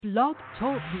Blog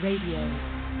Talk Radio.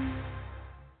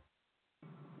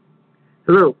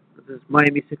 Hello, this is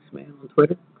Miami 6 Man on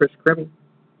Twitter, Chris Kremmy.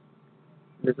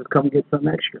 This is Come Get Some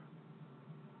Extra.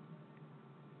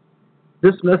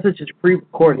 This message is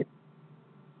pre-recorded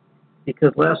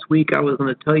because last week I was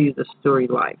going to tell you this story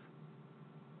live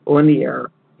on the air.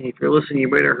 And if you're listening, you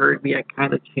might have heard me. I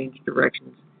kind of changed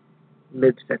directions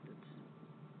mid-sentence.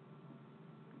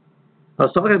 I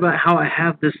was talking about how I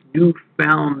have this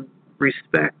newfound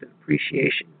respect and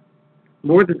appreciation,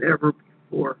 more than ever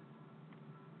before,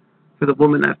 for the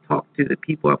women I've talked to, the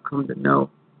people I've come to know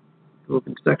who have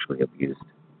been sexually abused,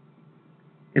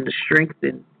 and the strength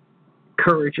and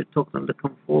courage it took them to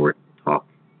come forward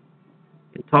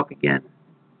and talk again,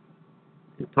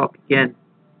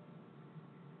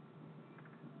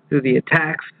 through the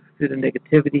attacks, through the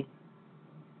negativity.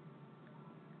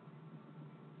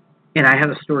 And I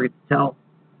had a story to tell.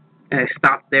 And I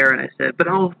stopped there and I said, but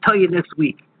I'll tell you next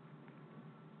week.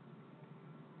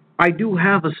 I do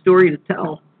have a story to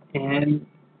tell, and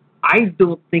I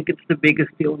don't think it's the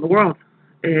biggest deal in the world.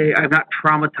 I'm not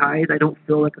traumatized. I don't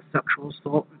feel like a sexual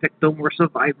assault victim or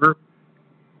survivor.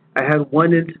 I had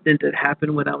one incident that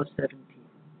happened when I was 17.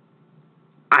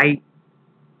 I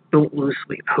don't lose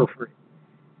sleep over it.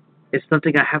 It's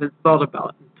something I haven't thought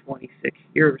about in 26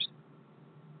 years.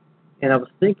 And I was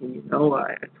thinking,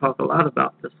 I talk a lot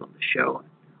about this on the show.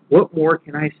 What more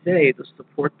can I say to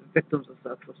support the victims of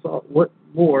sexual assault? What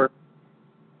more?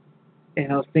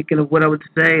 And I was thinking of what I would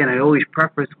say, and I always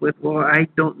preface with, well, I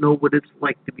don't know what it's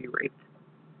like to be raped.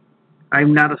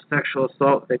 I'm not a sexual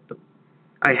assault victim.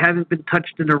 I haven't been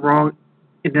touched in the wrong.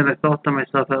 And then I thought to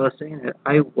myself, I was saying that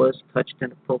I was touched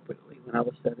inappropriately when I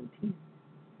was 17.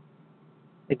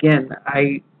 Again,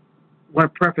 I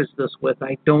want to preface this with,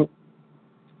 I don't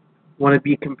want to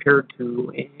be compared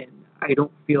to, and I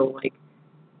don't feel like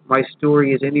my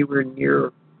story is anywhere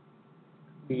near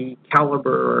the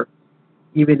caliber or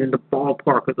even in the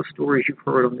ballpark of the stories you've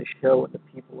heard on the show and the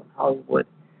people in Hollywood.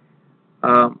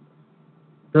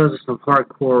 Those are some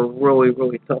hardcore, really,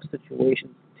 really tough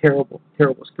situations, terrible,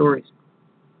 terrible stories.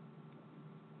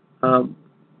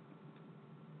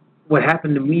 What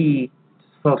happened to me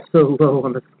fell so low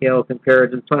on the scale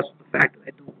compared, and plus the fact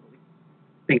that I don't really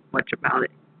think much about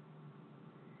it.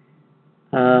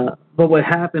 But what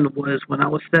happened was when I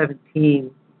was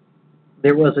 17,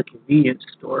 there was a convenience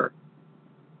store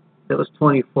that was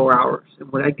 24 hours.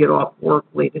 And when I get off work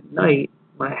late at night,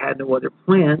 when I had no other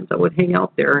plans, I would hang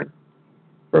out there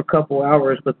for a couple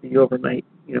hours with the overnight,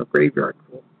 graveyard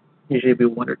crew. Usually be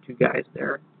one or two guys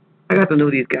there. I got to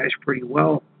know these guys pretty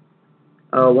well.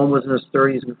 One was in his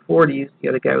 30s and 40s. The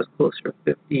other guy was closer to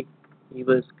 50. He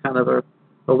was kind of a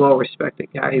well-respected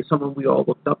guy, someone we all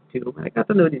looked up to. And I got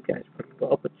to know these guys pretty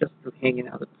well, but just through hanging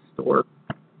out at the store.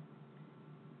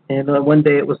 And one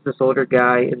day it was this older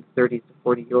guy, in 30s to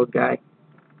 40-year-old guy,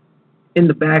 in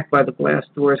the back by the glass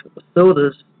doors with the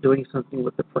sodas, doing something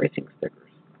with the pricing stickers.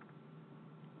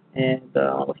 And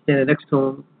I was standing next to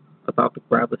him about to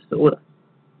grab a soda.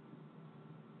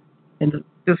 And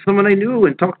there's someone I knew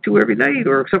and talked to every night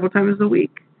or several times a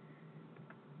week.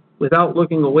 Without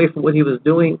looking away from what he was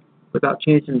doing, without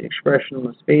changing the expression on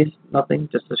his face, nothing,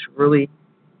 just this really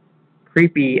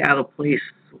creepy, out-of-place,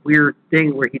 weird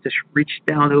thing where he just reached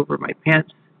down over my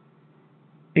pants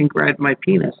and grabbed my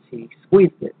penis. He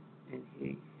squeezed it, and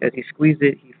as he squeezed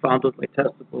it, he fondled my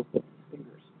testicles with his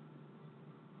fingers.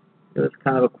 It was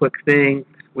kind of a quick thing,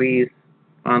 squeeze,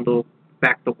 fondle,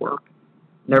 back to work.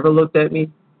 Never looked at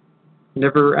me,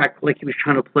 never acted like he was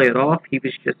trying to play it off. It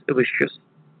was just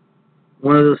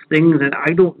one of those things, and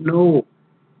I don't know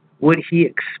what he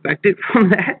expected from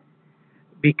that,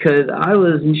 because I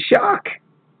was in shock.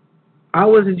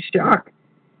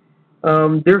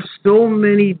 There's so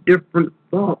many different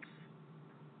thoughts,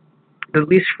 at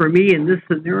least for me in this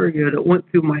scenario, that went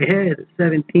through my head at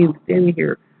 17, standing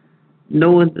here,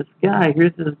 knowing this guy.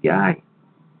 Here's this guy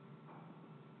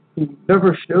who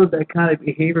never showed that kind of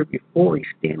behavior before. He's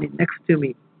standing next to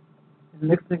me. And the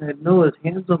next thing I know, his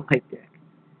hands on my dick.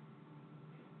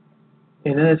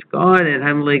 And then it's gone, and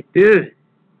I'm like, dude,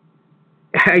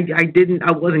 I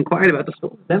wasn't quiet about the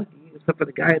store. It was empty, except for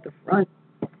the guy at the front.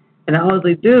 And I was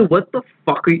like, dude, what the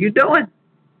fuck are you doing?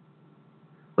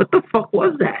 What the fuck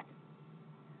was that?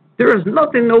 There is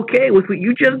nothing okay with what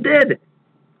you just did.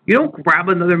 You don't grab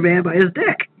another man by his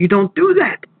dick. You don't do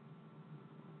that.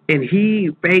 And he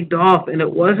begged off, and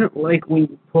it wasn't like when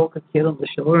you poke a kid on the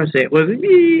shoulder and say, it wasn't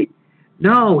me.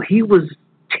 No, he was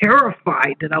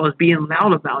terrified that I was being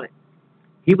loud about it.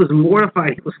 He was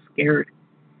mortified. He was scared.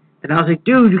 And I was like,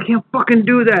 dude, you can't fucking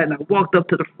do that. And I walked up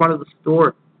to the front of the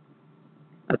store.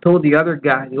 I told the other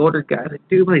guy, the older guy, like,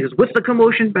 dude, he goes, what's the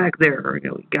commotion back there? You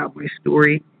know, he got my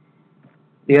story.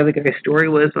 The other guy's story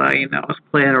was, I was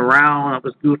playing around, I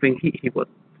was goofing. He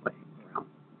wasn't playing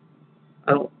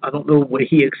around. I don't know what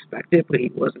he expected, but he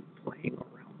wasn't playing around.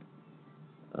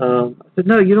 I said,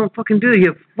 no, you don't fucking do it.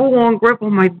 You have full-on grip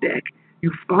on my dick.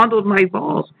 You fondled my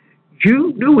balls.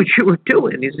 You knew what you were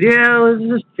doing. He said, yeah, I was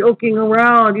just joking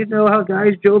around. You know how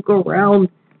guys joke around.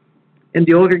 And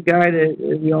the older guy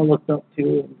that we all looked up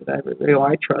to, and that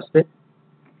I trusted,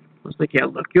 I was like, yeah,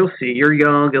 look, you'll see. You're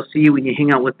young. You'll see when you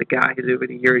hang out with the guys over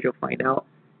the years, you'll find out.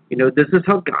 You know, this is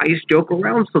how guys joke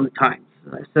around sometimes.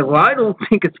 And I said, well, I don't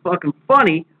think it's fucking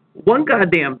funny one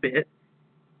goddamn bit.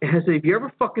 And I said, if you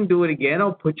ever fucking do it again,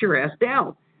 I'll put your ass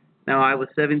down. Now, I was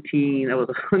 17. I was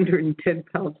 110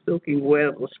 pounds soaking wet. I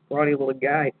was a scrawny little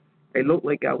guy. I looked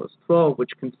like I was 12,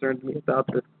 which concerns me about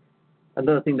this.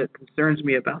 Another thing that concerns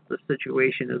me about this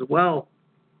situation as well.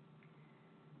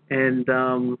 And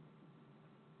I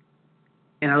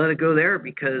let it go there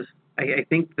because I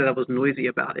think that I was noisy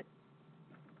about it.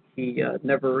 He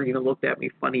never even looked at me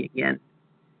funny again.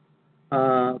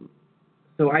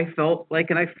 So I felt like,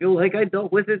 and I feel like I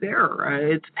dealt with it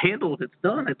there. It's handled. It's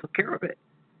done. I took care of it.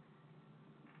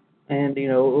 And, you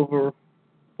know, over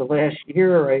the last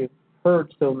year, I've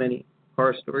heard so many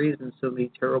horror stories and so many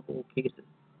terrible cases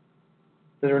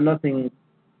that are nothing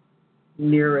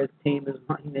near as tame as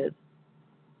mine is.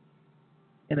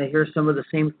 And I hear some of the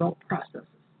same thought processes.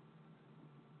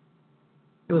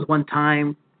 There was one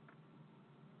time,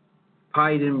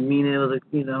 probably didn't mean it, was like,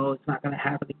 you know, it's not going to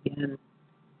happen again.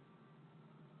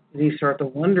 And you start to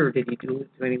wonder, did he do it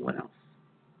to anyone else?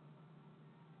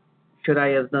 Should I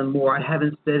have done more? I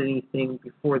haven't said anything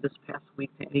before this past week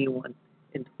to anyone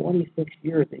in 26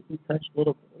 years that he touched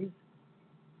little boys.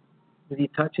 Did he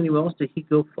touch anyone else? Did he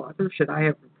go farther? Should I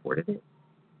have reported it?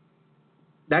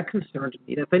 That concerns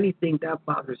me. If anything, that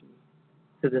bothers me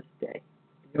to this day.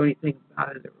 The only thing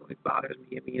about it that really bothers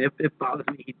me, I mean, if it bothers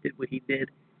me, he did what he did,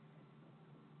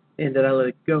 and that I let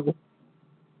it go.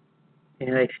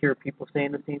 And I hear people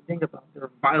saying the same thing about their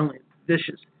violent,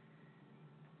 vicious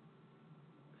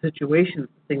situations,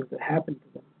 things that happen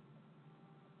to them.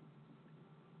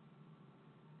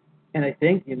 And I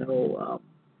think, you know,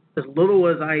 as little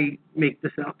as I make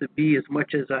this out to be, as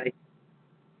much as I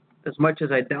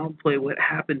downplay what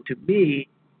happened to me,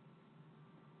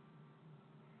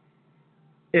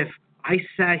 if I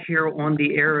sat here on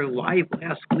the air live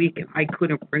last week and I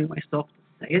couldn't bring myself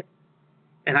to say it,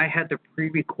 and I had to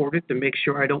pre-record it to make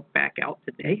sure I don't back out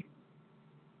today,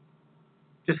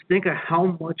 just think of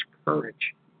how much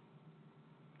courage.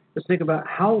 Just think about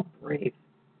how brave,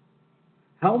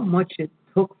 how much it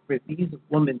took for these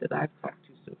women that I've talked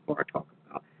to so far talk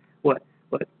about what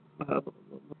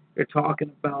they're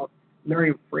talking about.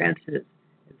 Miriam Francis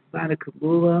and Sana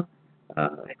Kamula,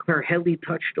 Claire Headley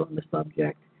touched on the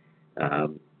subject,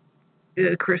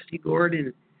 Christy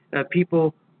Gordon,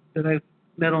 people that I've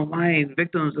met online,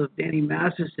 victims of Danny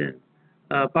Masterson,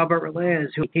 Baba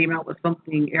Relez, who came out with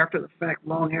something after the fact,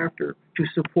 long after, to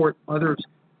support others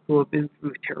who have been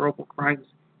through terrible crimes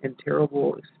and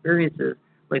terrible experiences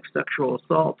like sexual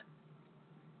assault.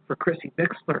 For Chrissy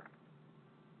Bixler,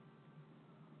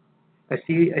 I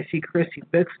see Chrissy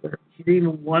Bixler. She didn't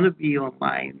even want to be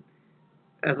online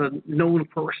as a known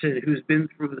person who's been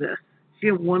through this. She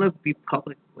didn't want to be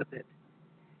public with it.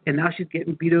 And now she's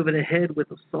getting beat over the head with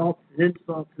assaults and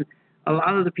insults. And a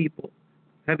lot of the people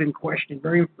have been questioned.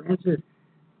 Miriam Francis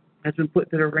has been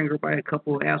put to the ringer by a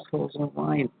couple of assholes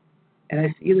online. And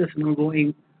I see this and I'm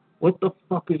going, what the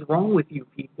fuck is wrong with you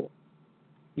people?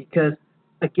 Because,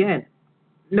 again,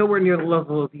 nowhere near the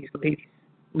level of these ladies.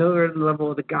 Nowhere near the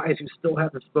level of the guys who still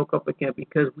haven't spoke up again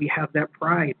because we have that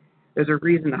pride. There's a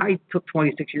reason I took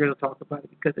 26 years to talk about it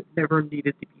because it never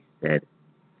needed to be said.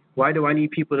 Why do I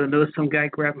need people to know some guy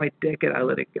grabbed my dick and I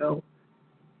let it go?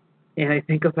 And I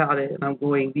think about it and I'm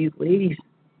going, these ladies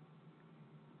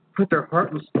put their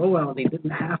heart and soul out and they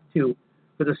didn't have to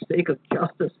for the sake of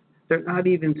justice. They're not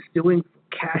even suing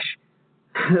for cash,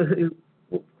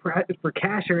 for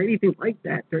cash or anything like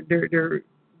that.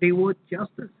 They want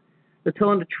justice. They're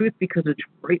telling the truth because it's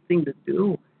the right thing to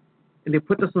do. And they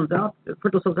put themselves out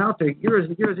there years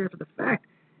and years after the fact.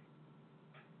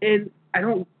 And I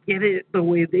don't get it the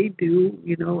way they do,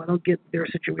 you know, I don't get their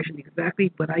situation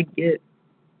exactly, but I get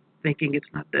thinking it's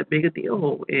not that big a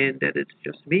deal and that it's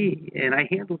just me and I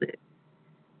handled it.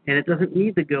 And it doesn't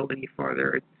need to go any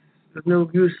farther. There's no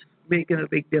use making a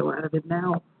big deal out of it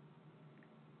now.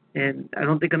 And I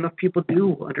don't think enough people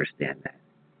do understand that.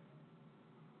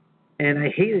 And I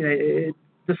hate it. It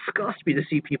disgusts me to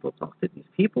see people talk to these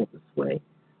people this way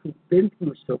who've been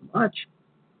through so much.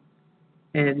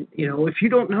 And if you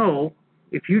don't know,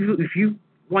 if you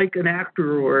like an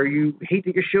actor or you hate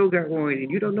that your show got ruined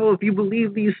and you don't know if you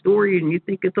believe these stories and you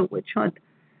think it's a witch hunt,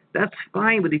 that's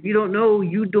fine. But if you don't know,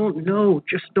 you don't know.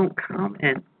 Just don't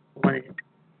comment on it.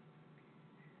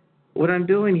 What I'm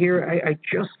doing here, I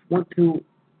just want to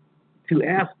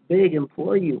beg,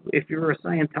 implore you, if you're a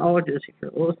Scientologist, if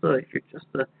you're Osa, if you're just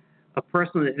a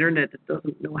person on the internet that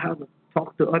doesn't know how to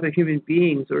talk to other human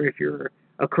beings, or if you're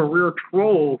a career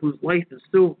troll whose life is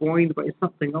so ruined by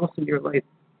something else in your life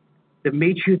that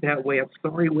made you that way, I'm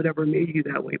sorry whatever made you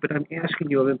that way, but I'm asking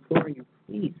you, I'm imploring you,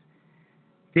 please,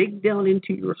 dig down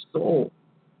into your soul,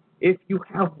 if you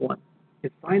have one,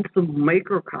 and find some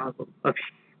microcosm of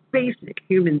basic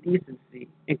human decency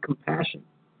and compassion.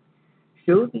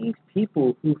 Show these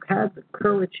people who've had the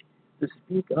courage to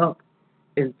speak up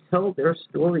and tell their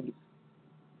stories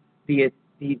the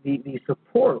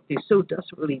support they so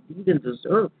desperately need and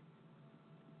deserve.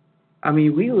 I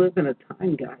mean, we live in a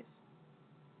time, guys.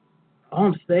 All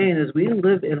I'm saying is we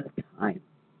live in a time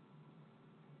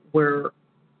where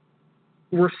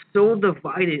we're so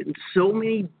divided in so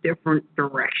many different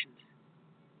directions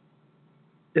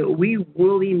that we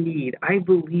really need, I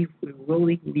believe we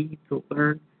really need to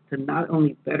learn to not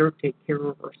only better take care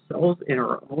of ourselves and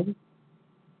our own,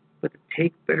 but to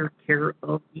take better care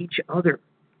of each other.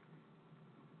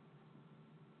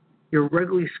 Your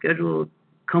regularly scheduled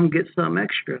come get some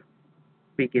extra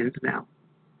begins now.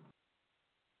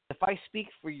 If I speak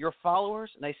for your followers,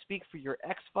 and I speak for your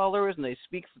ex-followers, and I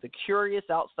speak for the curious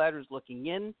outsiders looking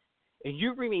in, and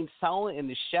you remain silent in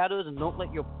the shadows and don't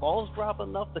let your balls drop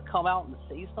enough to come out and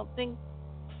say something,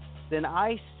 then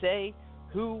I say,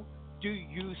 who do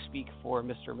you speak for,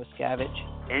 Mr. Miscavige?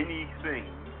 Anything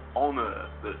on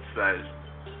earth that says,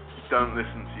 don't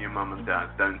listen to your mum and dad,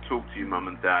 don't talk to your mum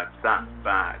and dad, that's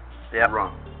bad.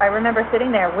 Run. I remember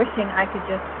sitting there wishing I could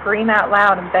just scream out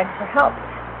loud and beg for help.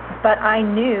 But I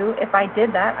knew if I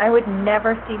did that, I would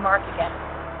never see Mark again.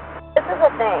 This is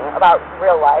the thing about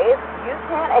real life. You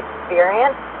can't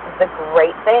experience the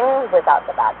great things without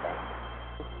the bad things.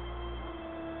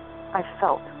 I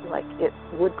felt like it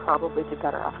would probably be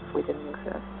better off if we didn't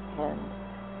exist. And,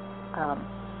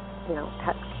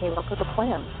 came up with a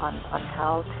plan on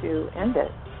how to end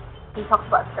it. He talks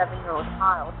about a 7-year-old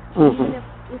child. Mm-hmm.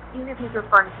 Even if he's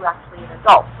referring to actually an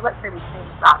adult. So let's say we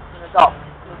change that to an adult.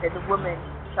 We say the woman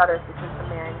shudders because the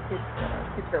man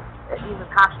kicks her even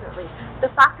passionately.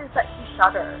 The fact is that he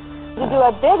shudders. To do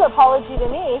a big apology to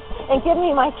me and give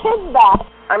me my kids back.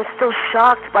 I'm still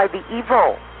shocked by the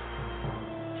evil.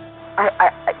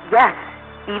 Yes,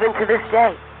 even to this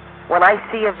day. When I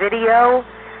see a video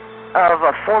of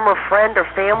a former friend or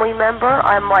family member,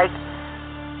 I'm like,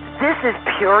 this is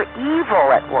pure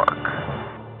evil at work.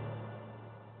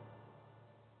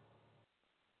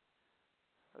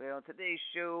 Okay, on today's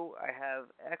show, I have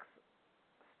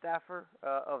ex-staffer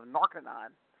of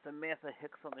Narconon, Samantha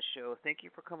Hicks, on the show. Thank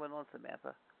you for coming on,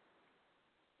 Samantha.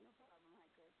 No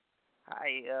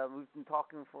problem. Hi, we've been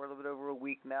talking for a little bit over a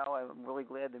week now. I'm really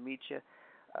glad to meet you.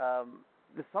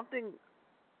 There's something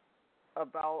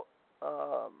about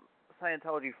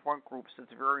Scientology front groups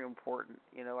that's very important.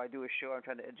 I do a show, I'm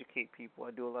trying to educate people.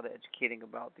 I do a lot of educating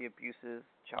about the abuses,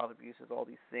 child abuses, all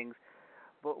these things,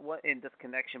 in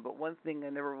disconnection. But one thing I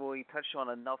never really touched on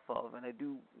enough of, and I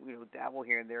do, dabble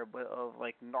here and there, but of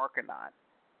like Narconon.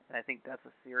 And I think that's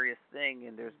a serious thing,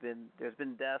 and there's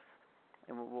been deaths,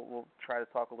 and we'll try to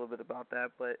talk a little bit about that,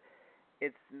 but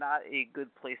it's not a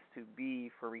good place to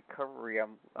be for recovery,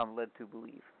 I'm led to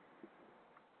believe.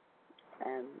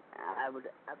 And I would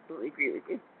absolutely agree with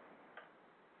you.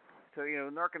 So,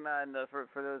 Narconon, for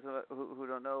those who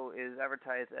don't know, is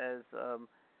advertised as,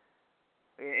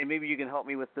 and maybe you can help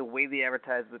me with the way they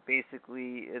advertise, but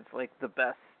basically it's like the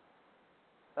best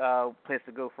place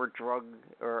to go for drug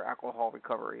or alcohol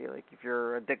recovery. Like if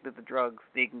you're addicted to drugs,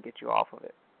 they can get you off of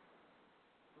it.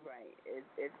 Right.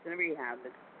 It's in rehab.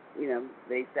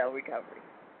 They sell recovery.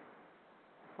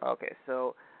 Okay,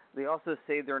 so they also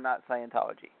say they're not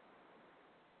Scientology.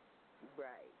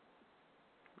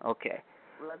 Right. Okay.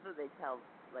 Well, that's what they tell,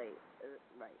 right.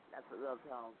 That's what they'll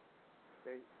tell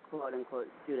their quote-unquote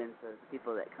students or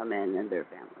people that come in and their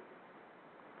families.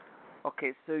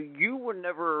 Okay, so you were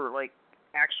never,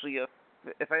 actually,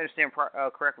 if I understand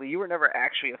correctly, you were never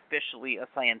actually officially a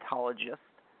Scientologist.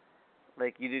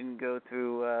 Like, you didn't go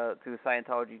through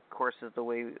Scientology courses the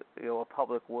way, a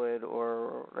public would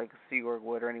or, like, a Sea Org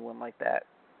would or anyone like that.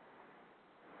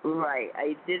 Right.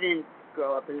 I didn't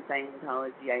grow up in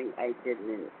Scientology. I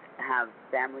didn't have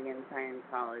family in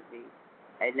Scientology.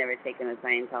 I had never taken a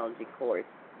Scientology course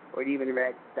or even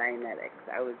read Dianetics.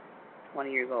 I was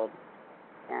 20 years old.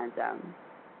 And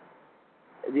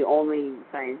the only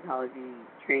Scientology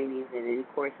trainings and any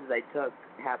courses I took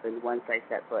happened once I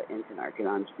set foot into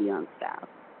Narconon to be on staff.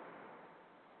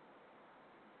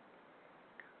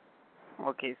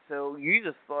 Okay, so you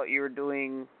just thought you were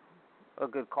doing a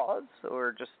good cause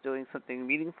or just doing something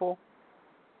meaningful?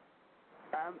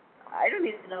 I don't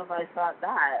even know if I thought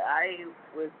that. I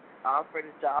was offered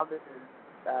a job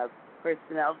as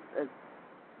personnel,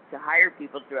 to hire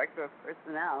people, director of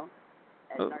personnel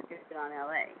at Narconon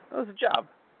LA. It was a job.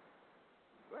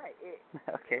 Right.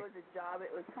 Okay. It was a job.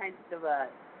 It was kind of a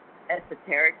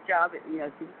esoteric job. It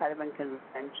seemed kind of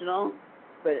unconventional,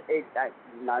 but it's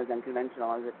not as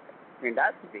unconventional as it turned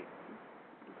out to be.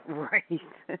 Right.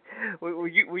 Were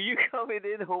you coming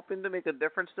in hoping to make a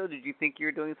difference though? Did you think you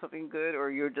were doing something good, or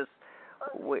you were just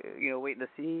waiting to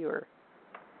see, or?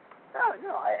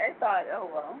 No. I thought,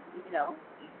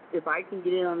 if I can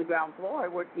get in on the ground floor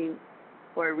working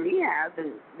for a rehab,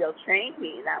 and they'll train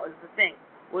me. That was the thing.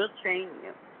 We'll train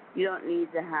you. You don't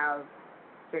need to have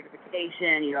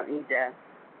certification. You don't need to,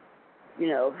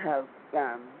 have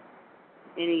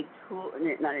any tool,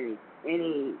 not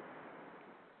any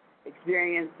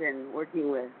experience in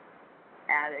working with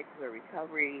addicts or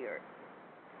recovery or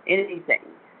anything.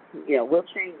 We'll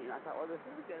train you. I thought, well, this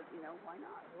is good. Why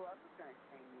not? Who else is going to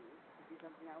train me to do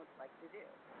something I would like to do?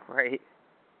 Right.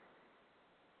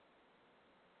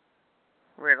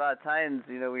 Right. A lot of times,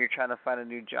 when you're trying to find a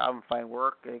new job and find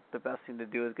work, the best thing to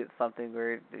do is get something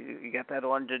where you got that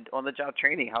on the job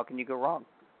training. How can you go wrong?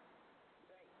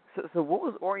 Right. So what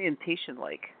was orientation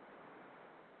like?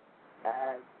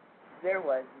 There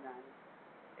was none.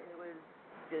 It was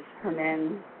just come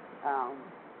in.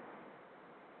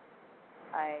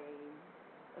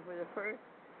 For the first,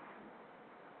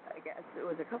 I guess it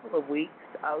was a couple of weeks,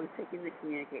 I was taking the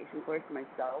communication course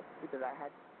myself because I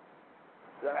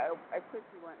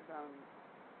quickly went from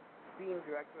being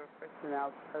director of personnel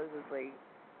supposedly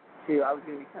to I was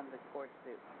going to become the course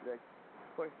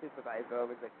supervisor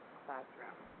over the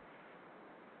classroom.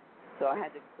 So I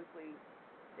had to quickly.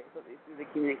 They put me through the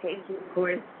communication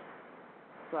course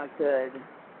so I could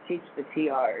teach the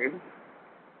TRs.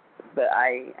 But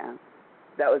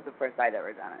that was the first I'd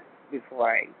ever done it before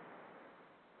I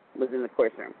was in the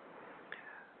course room.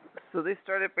 So they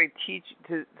started by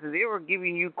so they were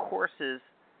giving you courses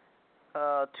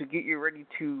to get you ready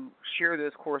to share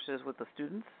those courses with the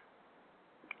students?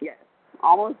 Yes,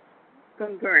 almost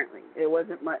concurrently. It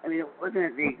wasn't much. It wasn't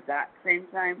at the exact same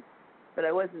time, but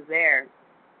I wasn't there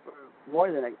for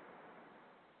more than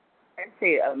I'd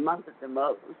say a month at the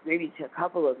most, maybe a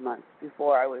couple of months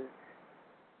before I was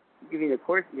giving the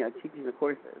course, teaching the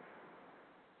courses.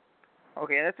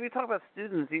 Okay, and as we talk about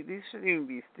students, these shouldn't even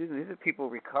be students. These are people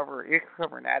recovering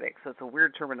addicts. So it's a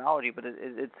weird terminology, but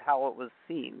it's how it was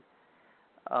seen.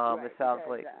 Right, it sounds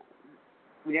because, like.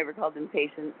 We never called them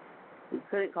patients. We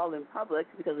couldn't call them public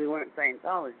because we weren't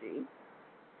Scientology.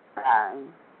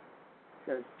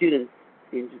 So students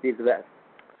seem to be the best.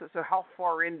 So how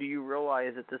far in do you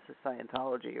realize that this is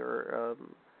Scientology or,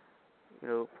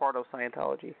 part of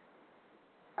Scientology?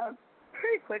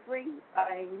 Pretty quickly.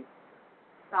 I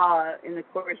saw in the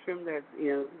course room there's,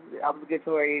 the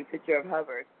obligatory picture of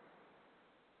Hubbard.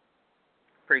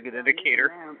 Pretty good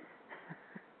indicator.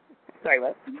 Sorry,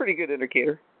 what? Pretty good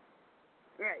indicator.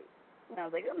 Right. And I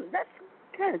was like, that's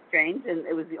kind of strange, and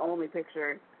it was the only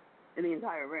picture in the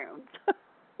entire room.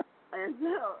 And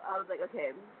so I was like,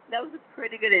 okay, that was a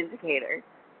pretty good indicator.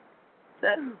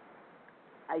 So,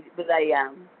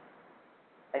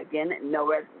 again,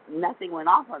 nothing went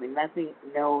off on me.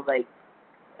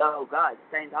 Oh God,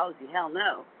 Scientology, hell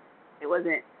no. It was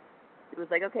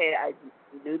like, okay, I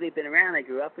knew they'd been around. I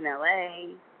grew up in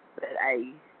LA, but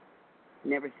I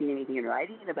never seen anything in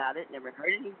writing about it, never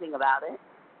heard anything about it.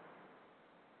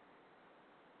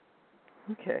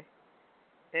 Okay.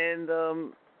 And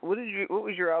what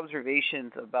was your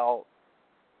observations about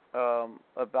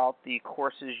the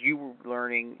courses you were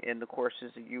learning and the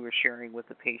courses that you were sharing with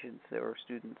the patients or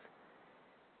students?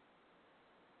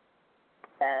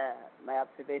 My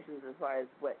observations as far as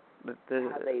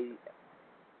how they.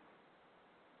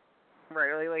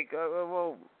 Right,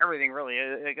 well, everything really.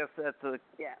 I guess that's a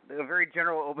very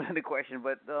general, open-ended question.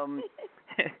 But so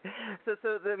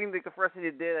the first thing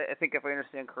you did, I think, if I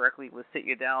understand correctly, was sit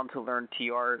you down to learn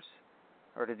TRs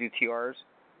or to do TRs.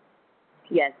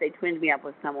 Yes, they twinned me up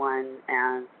with someone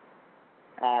and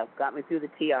got me through the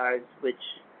TRs, which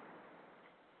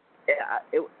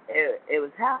it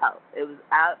was hell. It was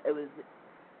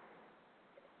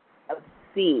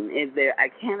obscene. I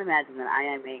can't imagine that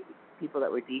I made people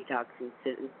that were detoxing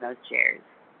sit in those chairs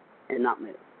and not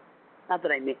move. Not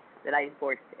that I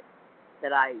enforced it,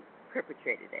 that I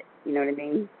perpetrated it. You know what I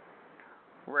mean?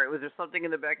 Right. Was there something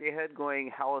in the back of your head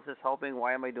going, how is this helping?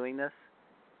 Why am I doing this?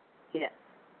 Yes.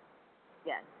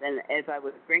 Yes. And if I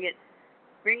was bringing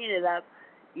it up,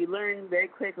 you learn very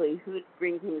quickly who to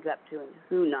bring things up to and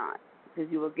who not,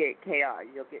 because you will get KR.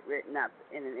 You'll get written up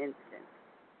in an instant.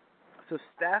 So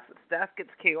staff gets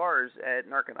KRs at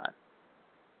Narconon.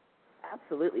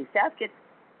 Absolutely. Staff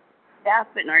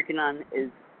at Narconon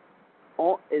is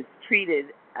treated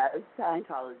as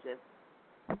Scientologists.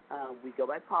 We go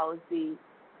by policy.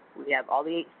 We have all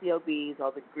the HCOBs,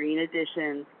 all the green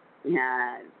editions.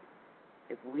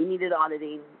 If we needed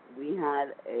auditing, we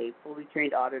had a fully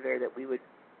trained auditor that we would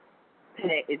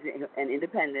pay, is an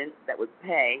independent that would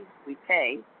pay. We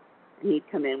pay, and he'd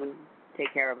come in and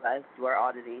take care of us, do our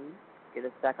auditing, get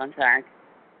us back on track.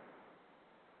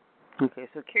 Okay,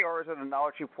 so KRs are the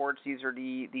knowledge reports. These are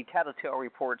the tattletale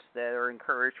reports that are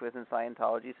encouraged within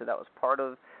Scientology. So that was part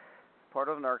of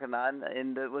Narconon.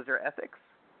 And was there ethics?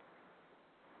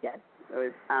 Yes,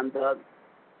 there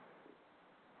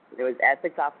was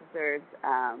ethics officers.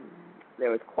 There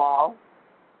was qual.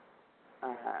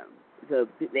 So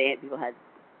people had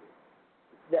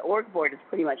the org board is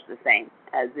pretty much the same.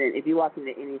 As in, if you walk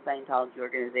into any Scientology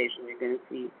organization, you're going to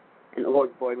see an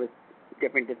org board with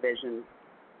different divisions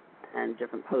and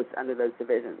different posts under those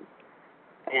divisions.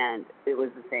 And it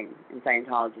was the same in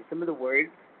Scientology. Some of the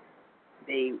words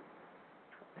they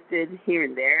twisted here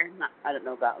and there. I don't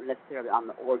know about necessarily on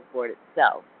the org board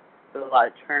itself, but a lot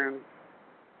of terms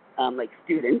like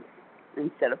students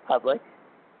instead of public.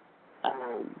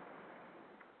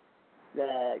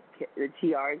 The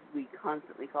TRs we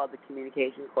constantly called the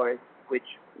communication course,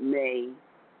 which may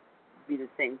be the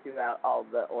same throughout all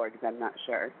the orgs. I'm not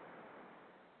sure.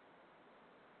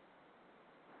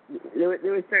 There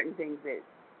were certain things that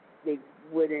they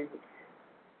wouldn't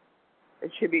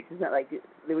attribute to that, like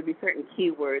there would be certain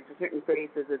keywords or certain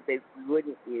phrases that they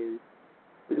wouldn't use.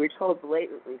 We were told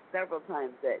blatantly several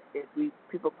times that if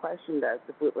people questioned us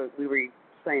if we were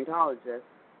Scientologists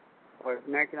or if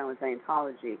Narconon was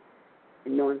Scientology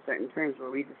and knowing certain terms,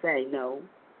 were we to say, no,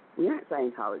 we aren't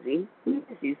Scientology. We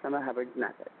just use some of Hubbard's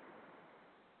methods.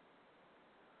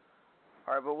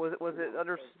 All right, but was it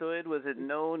understood, was it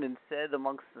known and said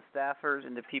amongst the staffers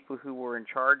and the people who were in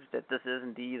charge that this is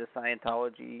indeed a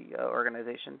Scientology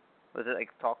organization? Was it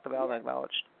talked about and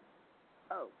acknowledged?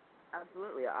 Oh,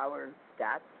 absolutely. Our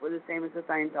stats were the same as the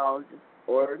Scientologist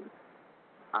org.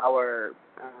 Our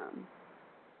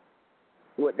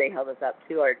what they held us up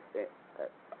to, our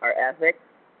ethics.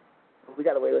 We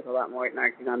got away with a lot more at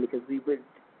Narconon because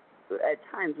at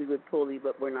times we would pull the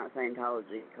 "but we're not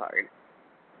Scientology" card.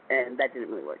 And that didn't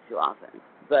really work too often.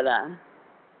 But,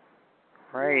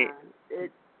 right. Yeah,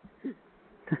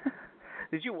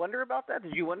 Did you wonder about that?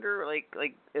 Did you wonder,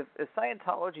 if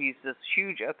Scientology is this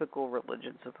huge ethical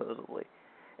religion, supposedly,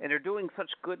 and they're doing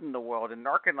such good in the world, and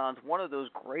Narconon's one of those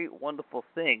great, wonderful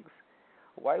things,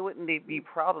 why wouldn't they be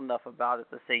proud enough about it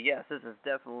to say, yes, this is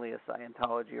definitely a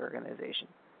Scientology organization?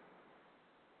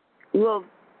 Well,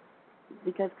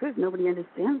 because, Chris, nobody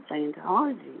understands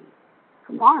Scientology.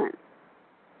 Come on.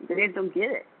 They don't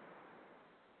get it.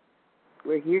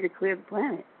 We're here to clear the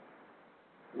planet.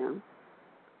 You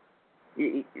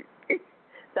know?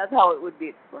 That's how it would be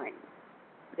explained.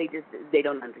 They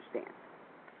don't understand.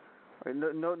 Right.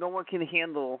 No one can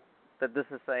handle that this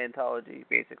is Scientology,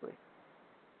 basically.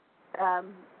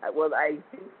 Well, I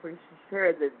think for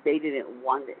sure that they didn't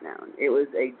want it known. It was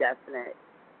a definite,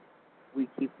 we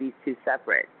keep these two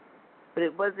separate. But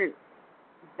it wasn't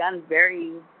done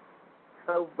very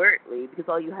overtly, because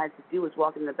all you had to do was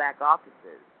walk in the back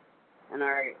offices. And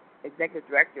our executive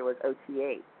director was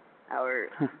OT8. Our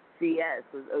CS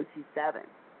was OT7.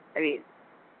 I mean,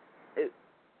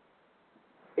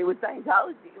 it was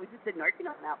Scientology. It was just a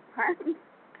Narconon out front.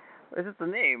 It's just the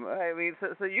name. I mean,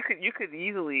 so you could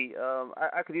easily,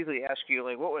 I could easily ask you,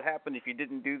 what would happen if you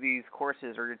didn't do these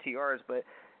courses or your TRs, but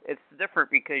it's different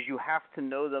because you have to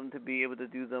know them to be able to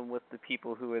do them with the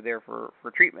people who are there for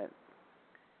treatment.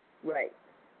 Right.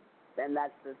 And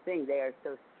that's the thing. They are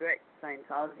so strict.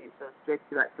 Scientology is so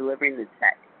strict about delivering the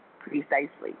tech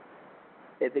precisely.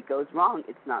 If it goes wrong,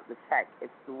 it's not the tech.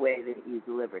 It's the way that you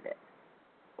delivered it,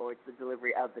 or it's the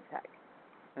delivery of the tech.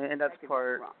 And that's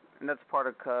part. And that's part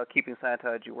of keeping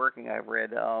Scientology working. I've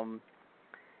read. You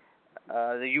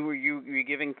were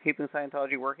giving keeping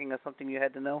Scientology working as something you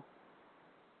had to know.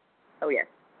 Oh yes.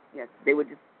 They would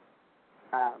just.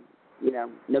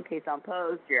 No case on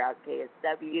post, you're out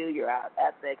KSW, you're out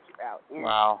ethics, you're out in.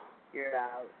 Wow. You're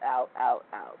out,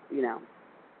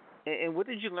 And what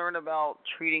did you learn about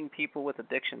treating people with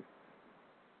addiction?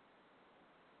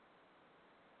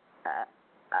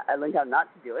 I learned how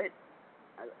not to do it.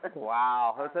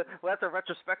 Wow. That's a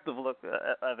retrospective look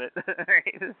of it,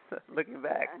 right? Looking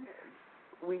back.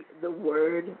 The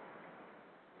word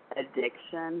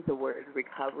addiction, the word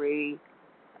recovery,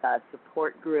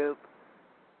 support group,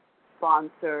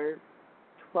 sponsor,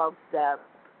 12-step,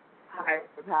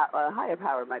 higher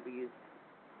power might be used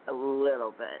a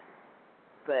little bit.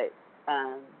 But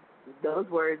those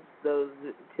words, those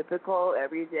typical,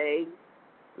 everyday,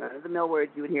 run-of-the-mill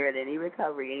words you would hear at any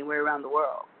recovery anywhere around the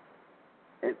world,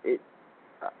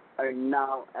 are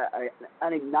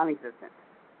non-existent.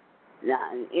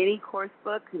 Not in any course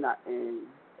book,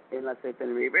 unless they've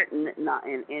been rewritten, not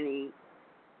in any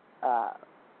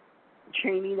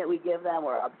training that we give them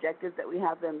or objectives that we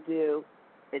have them do.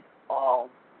 It's all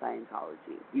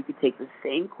Scientology. You could take the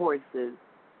same courses,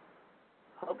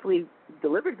 hopefully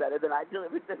delivered better than I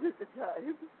delivered them at the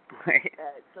time, right,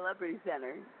 at Celebrity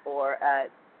Center or at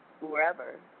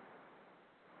wherever,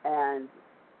 and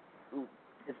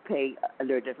just pay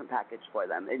under a different package for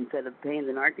them. Instead of paying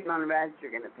the Narconon rest,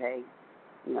 you're going to pay,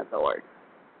 the word.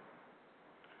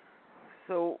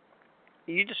 So,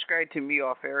 you described to me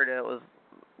off air that it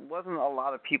wasn't a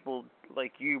lot of people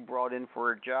like you brought in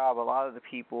for a job. A lot of the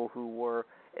people who were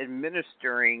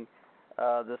administering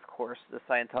this course, the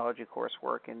Scientology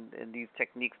coursework, and these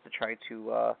techniques to try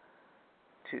to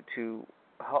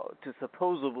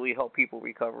supposedly help people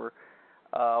recover,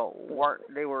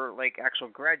 they were like actual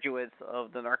graduates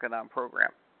of the Narconon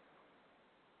program.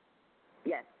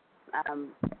 Yes,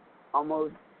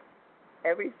 almost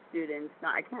every student.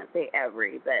 Now I can't say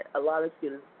every, but a lot of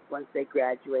students, once they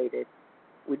graduated,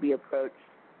 would be approached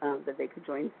that they could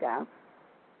join staff.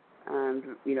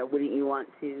 Wouldn't you want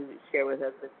to share with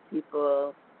us, with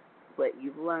people, what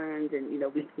you've learned, and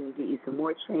we can get you some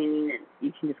more training, and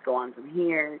you can just go on from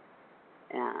here.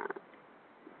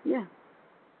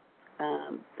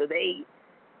 So they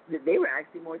were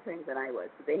actually more trained than I was.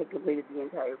 So they had completed the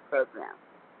entire program,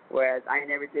 whereas I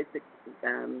never did the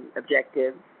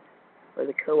objectives or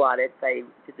the co-audits. I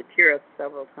did the tier-ups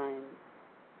several times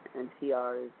and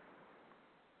TRs.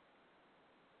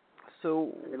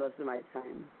 So most of my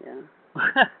time, yeah.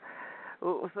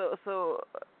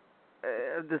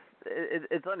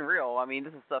 It's unreal. I mean,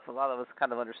 this is stuff a lot of us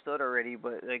kind of understood already,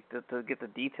 but like to get the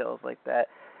details like that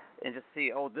and just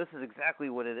see, this is exactly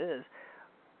what it is.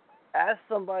 As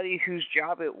somebody whose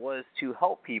job it was to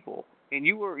help people, and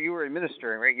you were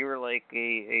administering, right? You were like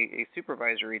a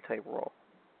supervisory type role.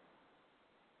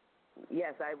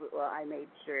 Yes, I made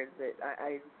sure that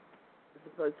I was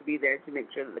supposed to be there to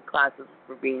make sure that the classes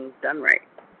were being done right.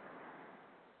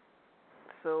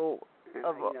 So,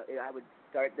 I would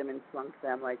start them and flunk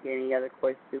them like any other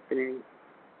course soup in any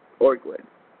org would.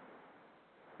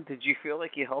 Did you feel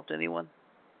like you helped anyone?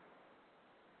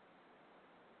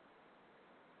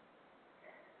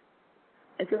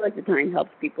 I feel like the time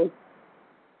helps people.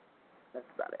 That's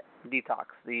about it. Detox,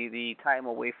 the time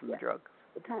away from the drugs.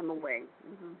 The time away.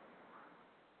 Mm-hmm.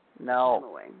 Now, time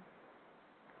away.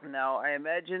 Now, I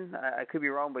imagine, I could be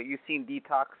wrong, but you've seen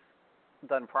detox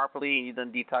done properly, and you've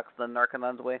done detox done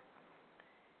Narconon's way?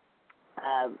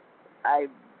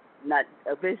 I've not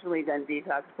officially done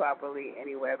detox properly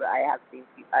anywhere, but I have seen,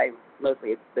 mostly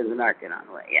it's been the Narconon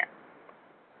way, yeah.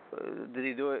 Did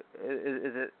he do it?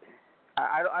 Is it?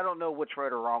 I don't know what's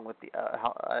right or wrong with the.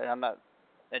 I'm not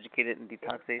educated in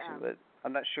detoxation, but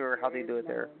I'm not sure how they do it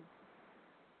there.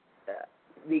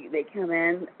 They come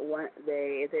in.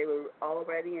 They were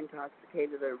already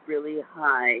intoxicated or really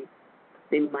high.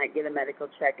 They might get a medical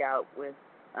checkout with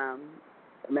a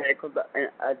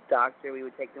doctor. We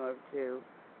would take them over to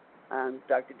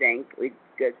Dr. Dank. We'd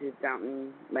go to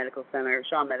Fountain Medical Center,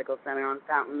 Shaw Medical Center on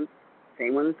Fountain,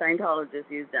 same one the Scientologists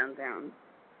use downtown.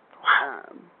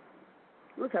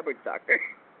 Was Hubbard's doctor.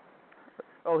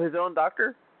 Oh, his own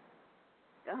doctor?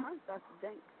 Dr.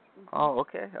 Dank. Oh,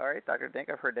 okay. All right, Dr. Dank.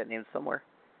 I've heard that name somewhere.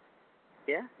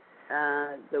 Yeah.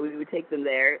 So we would take them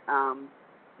there,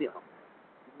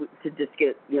 to just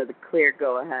get, the clear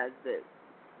go-ahead that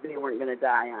they weren't going to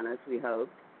die on us, we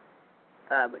hoped.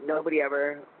 But nobody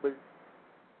ever was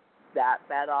that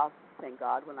bad off, thank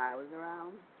God, when I was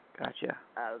around. Gotcha.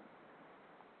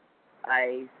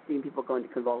 I've seen people go into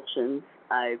convulsions.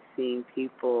 I've seen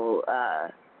people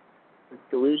with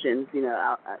delusions,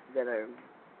 that are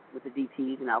with the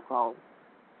DTs and alcohol.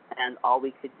 And all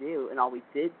we could do, and all we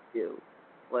did do,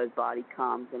 was body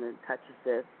comms and a touch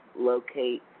assist,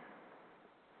 locate,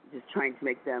 just trying to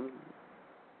make them,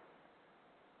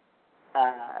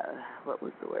 what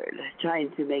was the word?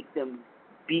 Trying to make them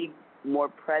be more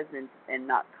present and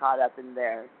not caught up in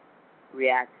their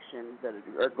reactions that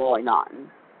are going on,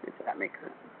 if that makes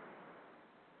sense.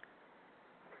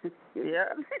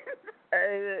 Yeah.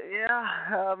 Yeah.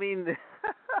 I mean.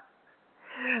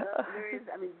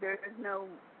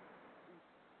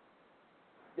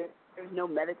 There's no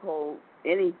medical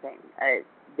anything.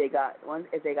 They got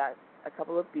a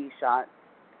couple of B shots.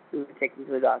 We were taken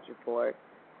to the doctor for.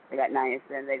 They got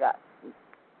niacin. They got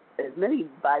as many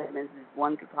vitamins as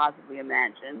one could possibly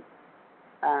imagine.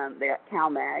 They got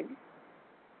CalMag,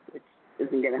 which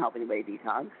isn't going to help anybody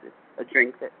detox. It's a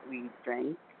drink that we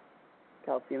drink,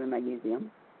 calcium and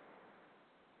magnesium.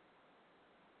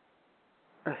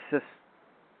 It's just,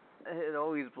 it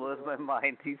always blows my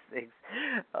mind, these things.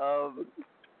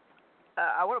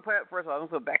 I want to point out, first of all, I'm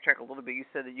going to backtrack a little bit. You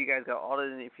said that you guys got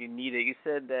audited if you need it. You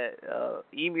said that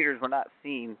e-meters were not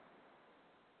seen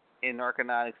in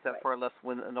Narconon except for unless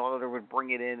when an auditor would bring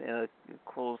it in a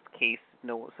closed case.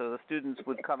 No, so the students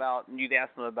would come out and you'd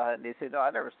ask them about it, and they'd say, no,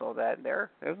 I never saw that there.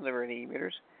 There was never any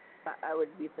e-meters. I would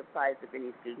be surprised if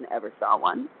any student ever saw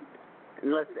one.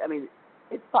 Unless,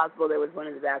 it's possible there was one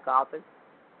in the back office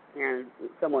and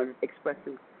someone expressed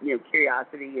some,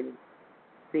 curiosity and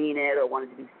seen it or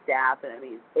wanted to be staff.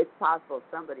 And it's possible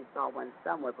somebody saw one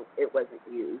somewhere, but it wasn't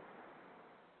used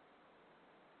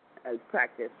as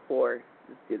practice for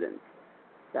the students.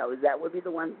 That would be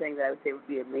the one thing that I would say would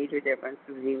be a major difference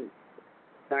between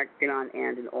Narconon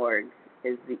and an org,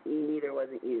 is the e-meter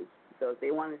wasn't used. So if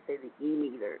they want to say the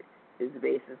e-meter is the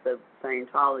basis of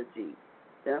Scientology,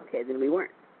 then okay, then we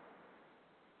weren't.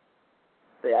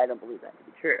 But I don't believe that to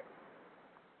be true.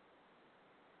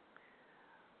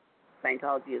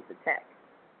 Scientology is the tech.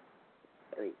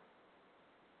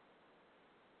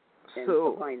 And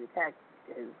applying the tech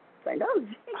is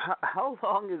Scientology. How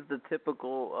long is the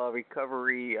typical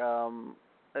recovery?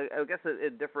 I guess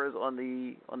it differs on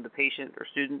the patient or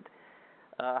student.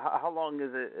 How long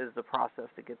is the process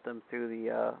to get them through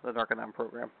the Narconon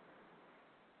program?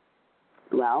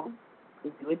 Well,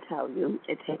 we would tell you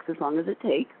it takes as long as it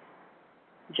takes.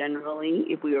 Generally,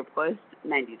 if we were pushed,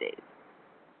 90 days.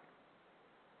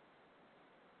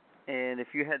 And if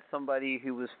you had somebody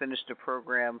who was finished a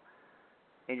program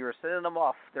and you were sending them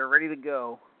off, they're ready to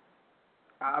go.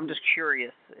 I'm just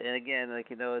curious, and again,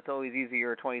 it's always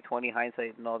easier 20/20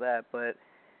 hindsight and all that, but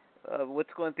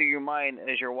what's going through your mind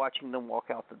as you're watching them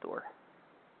walk out the door?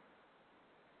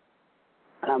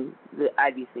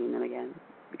 I'd be seeing them again,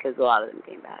 because a lot of them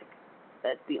came back.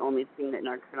 That's the only thing that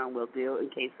Narconon will do in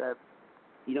case of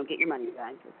you don't get your money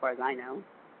back, as far as I know.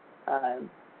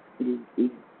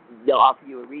 They'll offer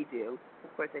you a redo.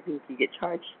 Of course, I think you get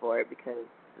charged for it because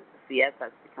the CS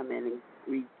has to come in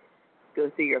and go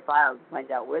through your files and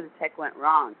find out where the tech went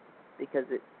wrong, because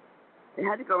it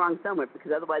had to go wrong somewhere,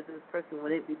 because otherwise this person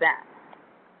wouldn't be back.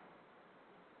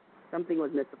 Something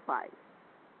was misapplied.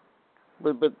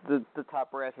 But the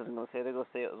top brass isn't going to say. They're going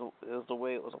to say it was the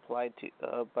way it was applied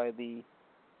to by the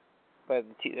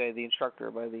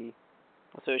instructor, by the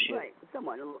associate. Right,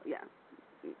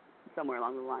 somewhere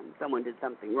along the line, someone did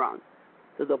something wrong.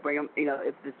 So they'll bring them.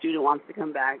 If the student wants to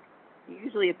come back,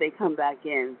 usually if they come back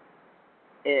in,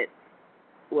 it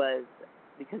was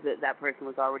because that person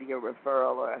was already a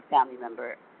referral or a family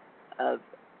member of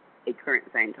a current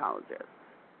Scientologist.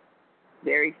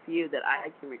 Very few that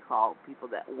I can recall, people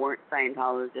that weren't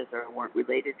Scientologists or weren't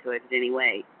related to it in any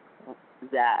way,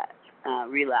 that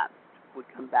relapsed would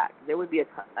come back. There would be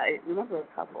I remember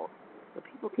a couple, but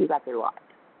people came back a lot.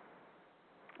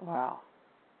 Wow.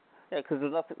 Yeah, because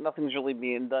nothing's really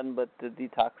being done but the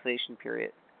detoxation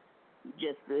period.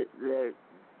 Just the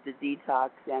detox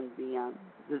and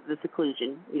the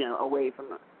seclusion, away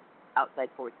from outside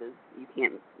forces.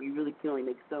 You really can only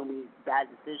make so many bad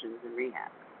decisions in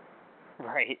rehab.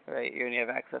 Right. You only have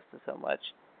access to so much.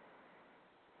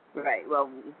 Right. Well,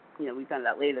 we found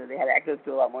out later they had access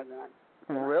to a lot more than that.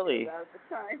 Really? At the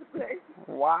time.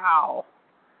 Wow.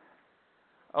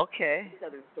 Okay. These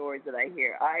other stories that I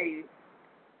hear,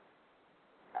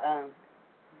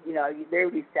 there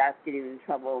would be staff getting in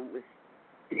trouble with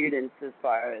students as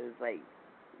far as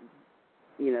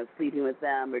sleeping with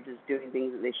them or just doing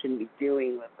things that they shouldn't be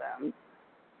doing with them.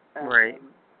 Right.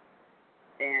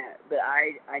 But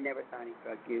I never saw any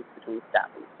drug use between staff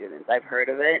and students. I've heard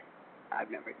of it. I've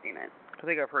never seen it. I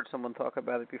think I've heard someone talk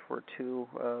about it before too,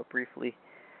 briefly.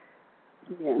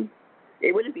 Yeah.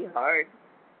 It wouldn't be hard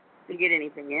to get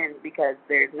anything in because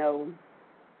there's no.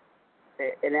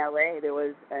 In LA, there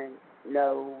was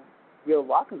no real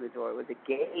walk in the door. It was a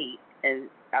gate, and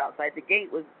outside the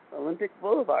gate was Olympic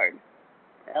Boulevard,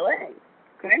 LA,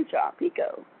 Crenshaw,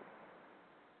 Pico.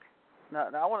 Now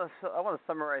I want to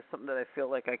summarize something that I feel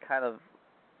like we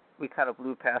kind of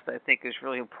blew past. I think is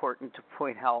really important to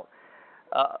point out.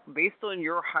 Based on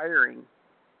your hiring,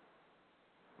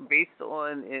 based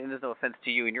on, and there's no offense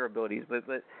to you and your abilities, but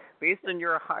based on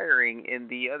your hiring and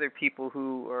the other people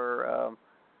who are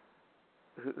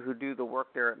who do the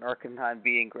work there at Narconon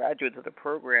being graduates of the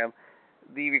program,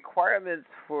 the requirements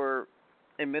for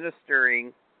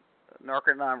administering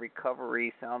Narconon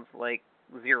recovery sounds like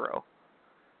zero.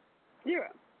 Zero.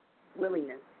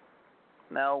 Willingness.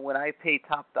 Now, when I pay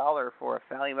top dollar for a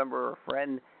family member or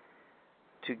friend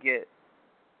to get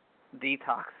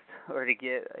detoxed or to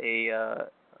get a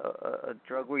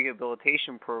drug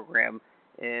rehabilitation program,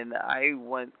 and I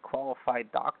want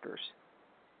qualified doctors,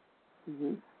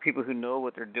 people who know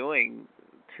what they're doing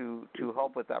to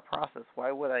help with that process.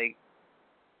 Why would I?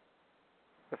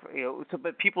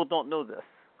 But people don't know this.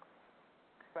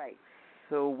 Right.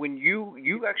 So when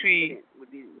you actually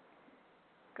would be.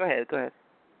 Go ahead.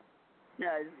 No,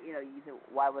 you said,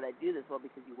 why would I do this? Well,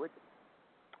 because you wouldn't.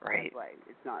 Right. That's why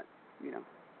it's not,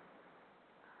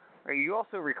 Right. You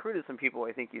also recruited some people,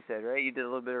 I think you said, right? You did a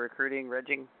little bit of recruiting,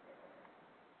 regging?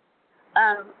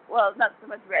 Well, not so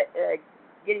much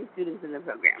getting students in the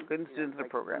program. Getting students in the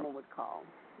program. Someone would call,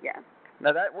 yeah.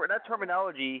 Now that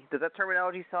terminology, does that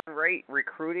terminology sound right?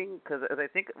 Recruiting, because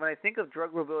when I think of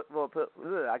drug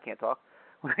I can't talk.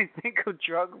 When I think of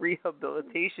drug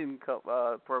rehabilitation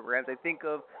programs, I think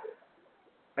of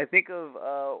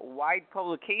wide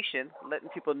publication, letting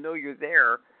people know you're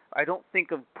there. I don't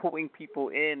think of pulling people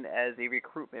in as a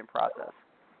recruitment process.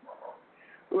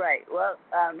 Right. Well,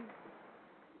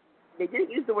 they didn't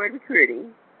use the word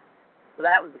recruiting, so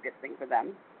that was a good thing for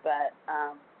them. But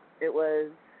it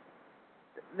was.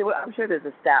 I'm sure there's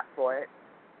a stat for it.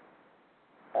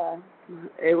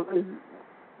 It was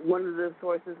one of the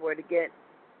sources where to get,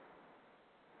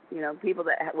 people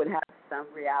that would have some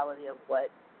reality of what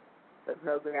the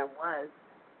program was,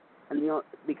 and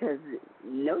because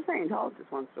no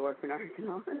Scientologist wants to work for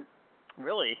Narconon.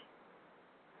 Really?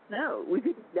 No, we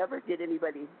never did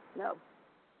anybody. No.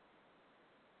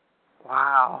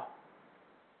 Wow.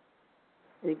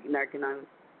 I think Narconon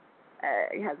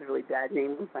has a really bad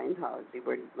name in Scientology,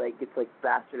 where it's like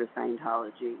bastard of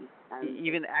Scientology.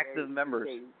 Even active members.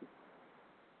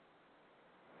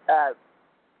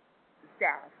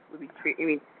 Staff would be treated. I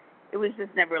mean, it was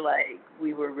just never like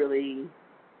we were really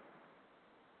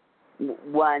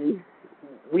one.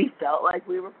 We felt like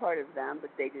we were part of them, but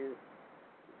they didn't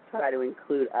try to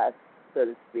include us, so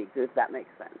to speak. If that makes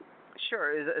sense.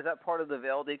 Sure. Is that part of the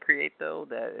veil they create, though?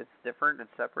 That it's different and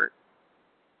separate.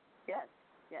 Yes.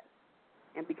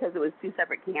 And because it was two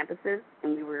separate campuses,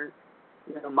 and we were,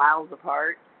 miles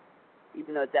apart,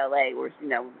 even though it's LA, we're,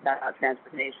 without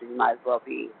transportation, you might as well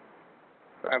be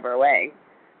forever away.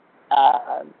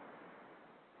 And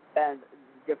the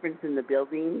difference in the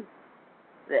buildings,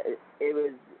 it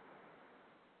was,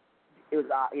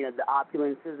 the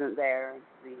opulence isn't there.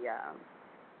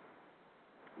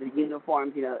 The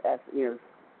uniforms,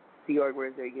 Sea Org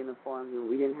wears their uniforms, and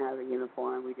we didn't have a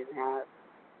uniform. We didn't have.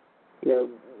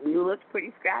 We looked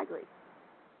pretty scraggly.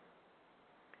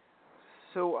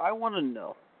 So I want to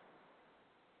know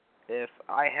if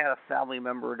I had a family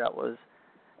member that was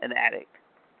an addict,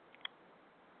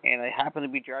 and I happen to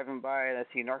be driving by and I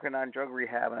see Narconon drug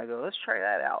rehab, and I go, let's try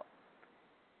that out.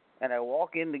 And I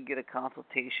walk in to get a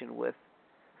consultation with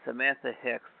Samantha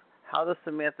Hicks. How does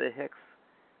Samantha Hicks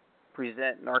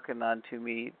present Narconon to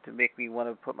me to make me want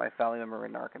to put my family member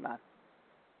in Narconon?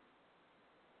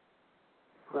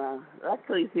 Well,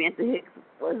 luckily Samantha Hicks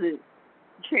wasn't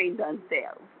trained on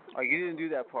sales. Oh, you didn't do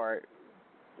that part?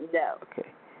 No. Okay.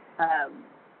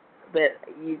 But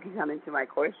you could come into my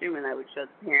course room and I would show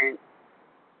the parents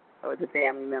or the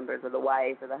family members or the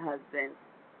wife or the husband,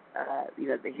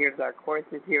 here's our course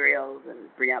materials, and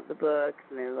bring out the books,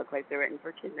 and they look like they're written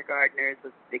for kindergartners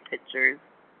with big pictures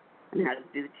and how to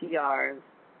do the TRs.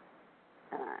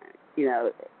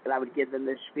 And I would give them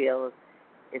the spiel.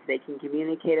 If they can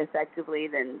communicate effectively,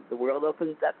 then the world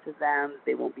opens up to them.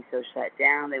 They won't be so shut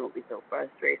down. They won't be so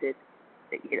frustrated.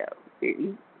 That,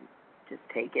 you just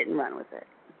take it and run with it.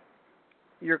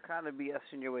 You're kind of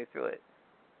BSing your way through it.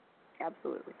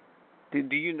 Absolutely.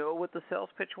 Do you know what the sales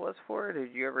pitch was for it?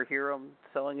 Did you ever hear them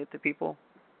selling it to people?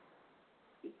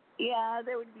 Yeah,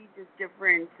 there would be just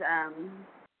different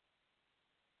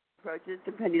approaches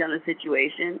depending on the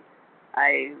situation.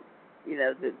 They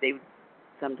would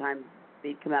sometimes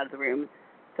they'd come out of the room,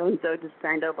 so-and-so just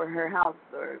signed over her house,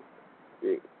 or,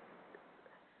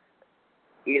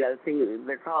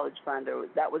 their college fund, or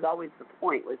that was always the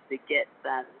point, was to get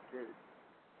them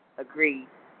to agree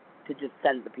to just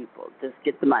send the people, just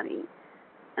get the money.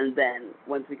 And then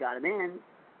once we got them in,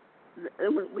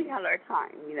 we had our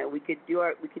time. We could do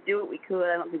what we could.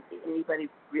 I don't think anybody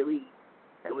really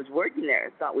that was working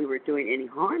there thought we were doing any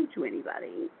harm to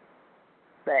anybody,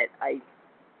 but I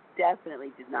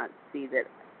definitely did not see that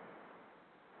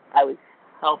I was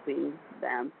helping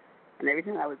them. And every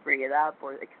time I would bring it up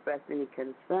or express any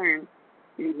concern,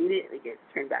 it immediately gets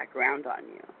turned back around on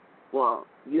you. Well,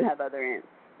 you have other ends.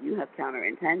 You have counter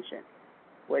intention.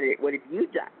 What have you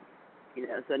done? You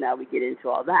know, so now we get into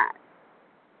all that.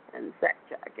 And sex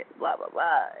check and blah, blah,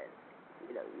 blah. And,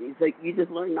 you know, it's like you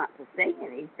just learn not to say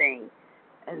anything.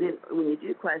 And then when you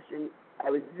do question, I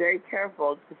was very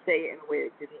careful to say it in a way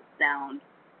that didn't sound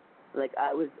like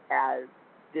I was as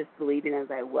disbelieving as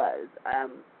I was.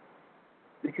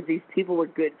 Because these people were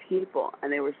good people,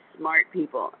 and they were smart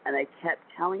people. And I kept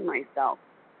telling myself,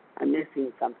 I'm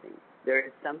missing something. There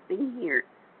is something here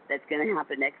that's going to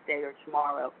happen next day or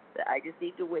tomorrow that I just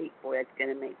need to wait for that's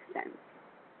going to make sense.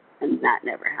 And that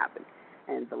never happened.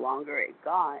 And the longer it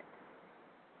got,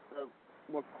 the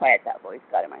more quiet that voice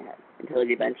got in my head until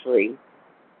it eventually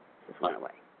just went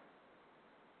away.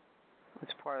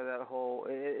 It's part of that whole.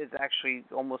 It's actually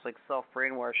almost like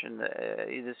self-brainwashing.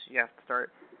 You have to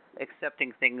start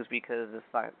accepting things because it's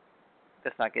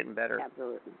not getting better.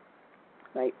 Absolutely,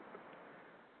 right.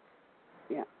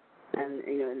 Yeah, and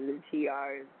you know, in the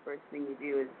TRs, first thing you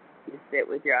do is you sit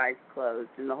with your eyes closed,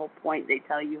 and the whole point they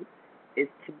tell you is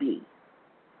to be.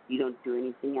 You don't do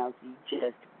anything else. You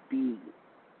just be.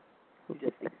 You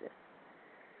just exist.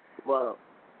 Well,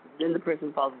 then the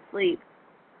person falls asleep,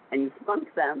 and you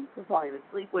spunk them for falling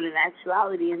asleep, when in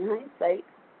actuality, in hindsight,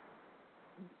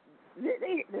 they're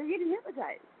getting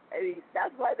hypnotized. I mean,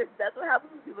 that's what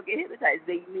happens when people get hypnotized.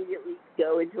 They immediately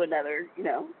go into another, you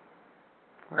know.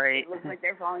 Right. It looks like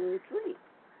they're falling asleep.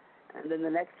 And then the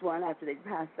next one, after they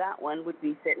pass that one, would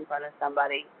be sit in front of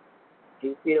somebody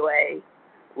 2 feet away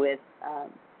with,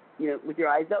 with your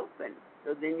eyes open.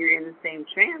 So then you're in the same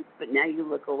trance, but now you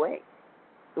look away.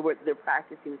 So they're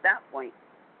practicing at that point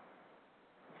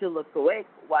to look awake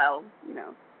while, you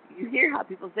know, you hear how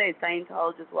people say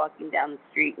Scientologists walking down the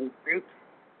street in groups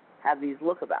have these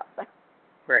lookabouts.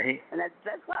 Right. And that's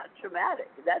not traumatic.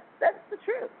 That's the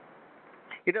truth.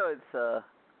 You know,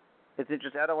 it's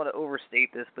interesting. I don't want to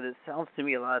overstate this, but it sounds to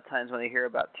me a lot of times when I hear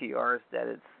about TRs that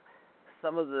it's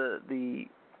some of the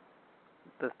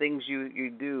things you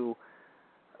do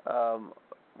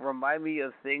remind me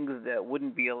of things that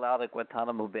wouldn't be allowed at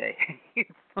Guantanamo Bay.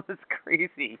 It's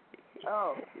crazy.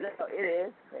 Oh, no, it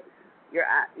is crazy. You're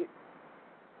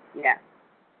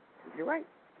right.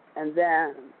 And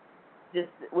then just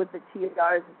with the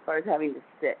TRs, as far as having to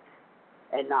sit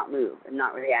and not move and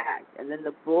not react, and then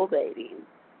the bull baiting,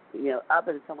 you know, up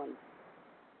in someone's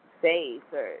face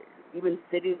or even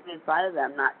sitting in front of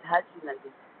them, not touching them,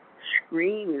 just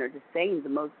screaming or just saying the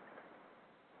most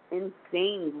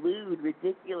insane, lewd,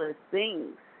 ridiculous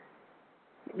things.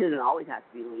 It doesn't always have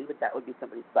to be lewd, but that would be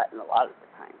somebody's button a lot of the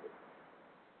time.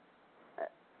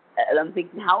 And I'm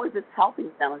thinking, how is this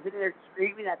helping them? I'm sitting there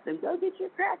screaming at them, go get your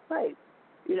crack pipe.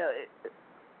 You know,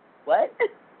 what?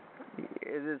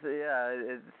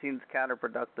 It seems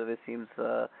counterproductive. It seems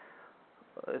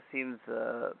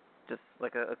just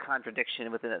like a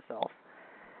contradiction within itself.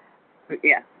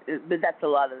 Yeah, but that's a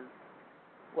lot of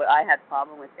what I had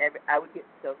problem with. I would get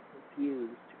so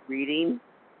confused reading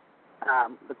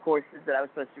the courses that I was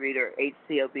supposed to read, or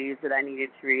HCOBs that I needed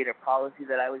to read, or policies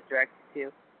that I was directed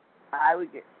to. I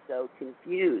would get so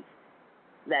confused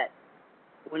that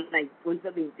when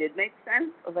something did make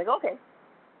sense, I was like, okay,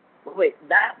 well, wait,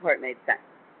 that part made sense.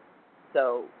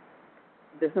 So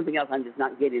there's something else I'm just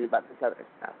not getting about this other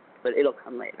stuff, but it'll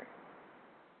come later.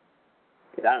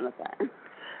 I don't know that.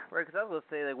 Right, because I was going to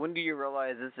say, like, when do you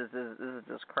realize this is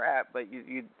just crap? But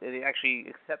you actually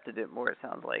accepted it more. It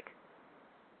sounds like.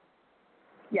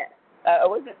 Yes, I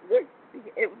wasn't.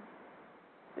 It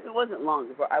wasn't long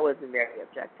before I wasn't very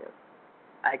objective.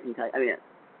 I can tell you. I mean,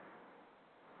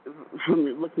 from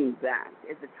looking back,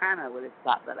 at the time I would have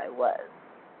thought that I was.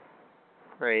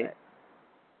 Right.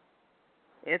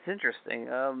 But it's interesting.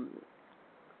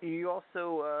 You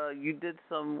also you did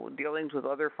some dealings with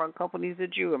other front companies,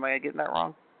 did you? Am I getting that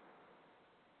wrong?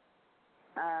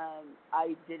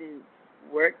 I didn't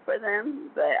work for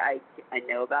them, but I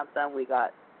know about them.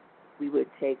 We would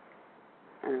take.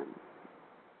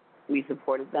 We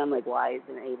supported them, like Wise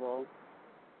and Able.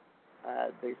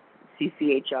 There's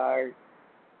CCHR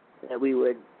that we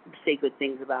would say good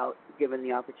things about, given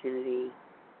the opportunity.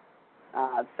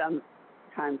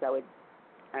 Sometimes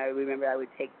I remember I would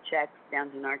take checks down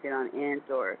to Narconon Int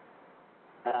or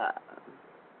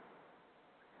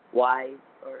Wise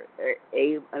or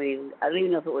Able. I mean, I don't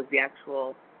even know if it was the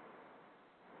actual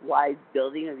Wise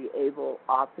building or the Able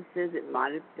offices. It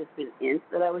might have just been Int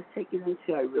that I was taking them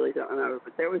to. I really don't remember.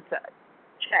 But there was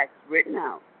checks written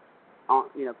out, on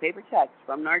paper checks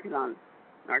from Narconon's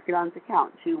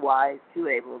account to Wise, to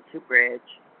Able, to Bridge,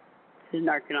 to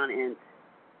Narconon Int,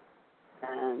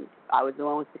 and I was the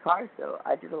one with the car, so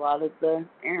I did a lot of the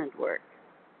errand work.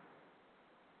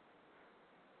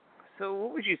 So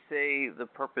what would you say the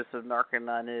purpose of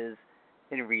Narconon is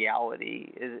in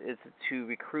reality? Is it to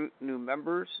recruit new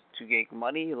members, to make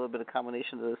money, a little bit of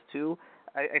combination of those two?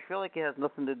 I feel like it has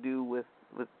nothing to do with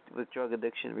drug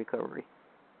addiction recovery.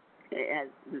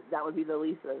 That would be the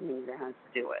least of the things it has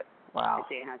to do with. Wow. I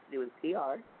say it has to do with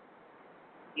PR.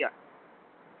 Yeah.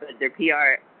 But their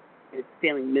PR is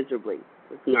failing miserably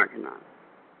with Narconon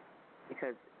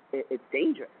because it's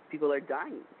dangerous. People are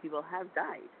dying. People have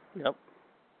died. Yep.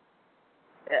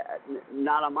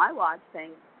 Not on my watch,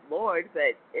 thank Lord,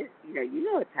 but you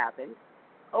know it's happened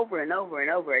over and over and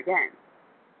over again.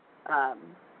 I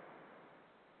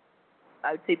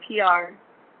would say PR,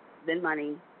 then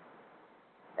money,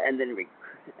 and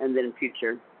then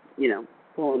future,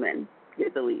 pull them in,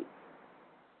 get the lead.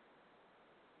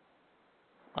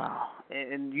 Wow.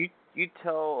 And you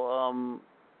tell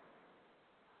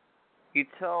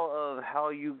of how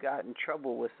you got in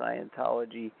trouble with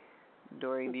Scientology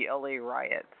during the LA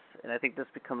riots, and I think this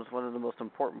becomes one of the most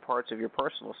important parts of your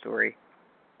personal story.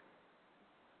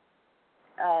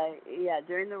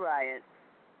 During the riots,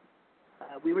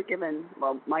 we were given,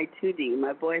 my 2D,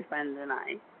 my boyfriend and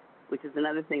I, which is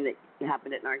another thing that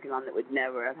happened at Narconon that would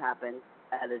never have happened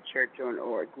at a church or an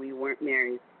org. We weren't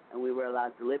married, and we were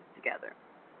allowed to live together.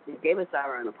 They gave us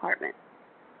our own apartment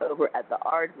over at the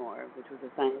Ardmore, which was a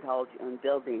Scientology-owned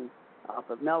building off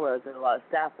of Melrose that a lot of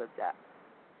staff lived at.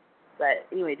 But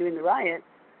anyway, during the riots,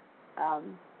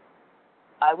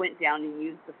 I went down and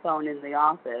used the phone in the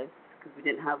office because we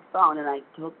didn't have a phone, and I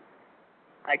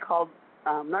called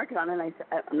Narconon, and I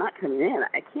said, I'm not coming in.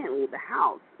 I can't leave the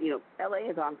house. LA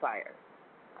is on fire.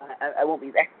 I won't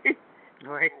be there.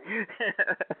 Right.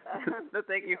 No,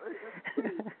 thank you.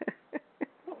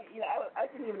 I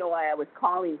didn't even know why I was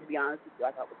calling, to be honest with you.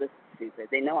 I thought, well, this is stupid.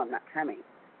 They know I'm not coming.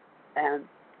 And,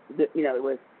 it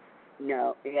was,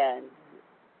 and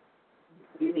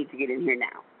you need to get in here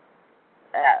now.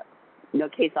 No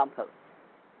case on post.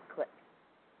 Click.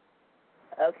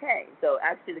 Okay, so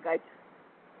actually the guy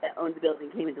that owned the building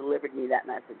came and delivered me that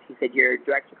message. He said, your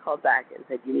director called back and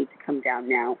said, you need to come down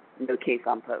now. No case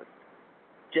on post.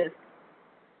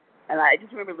 And I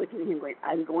just remember looking at him going,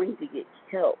 I'm going to get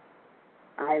killed.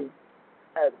 I'm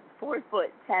a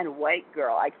 4'10" white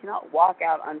girl. I cannot walk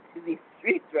out onto these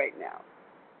streets right now.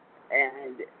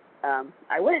 And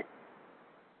I went.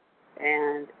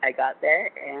 And I got there,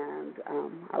 and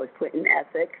I was put in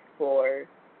ethics for,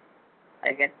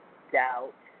 I guess,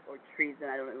 doubt or treason.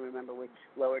 I don't even remember which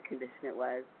lower condition it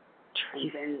was.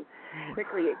 And then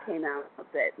quickly it came out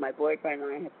that my boyfriend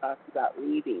and I had talked about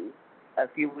leaving for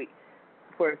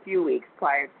a few weeks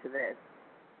prior to this.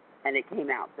 And it came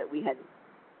out that we had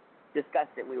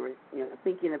discussed it. We were,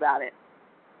 thinking about it.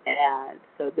 And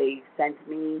so they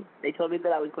told me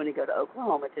that I was going to go to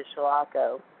Oklahoma to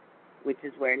Chilocco, which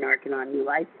is where Narconon New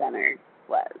Life Center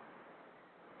was.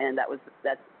 And that was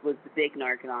the big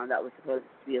Narconon. That was supposed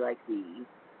to be like the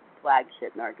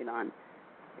flagship Narconon.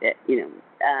 I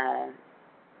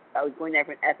was going there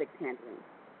for an ethics handling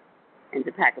and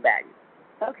to pack a bag.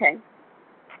 Okay.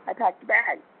 I packed a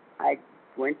bag. I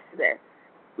went to there.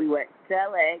 We went to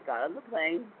LA, got on the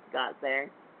plane, got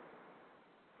there.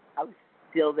 I was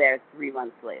still there 3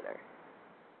 months later.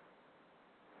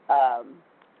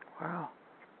 Wow.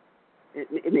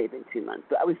 It may have been 2 months,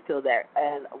 but I was still there.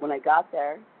 And when I got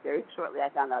there, very shortly I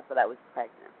found out that I was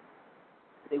pregnant.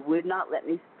 They would not let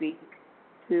me speak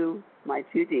to my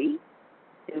 2D.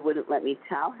 They wouldn't let me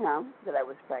tell him that I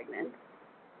was pregnant.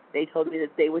 They told me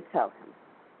that they would tell him.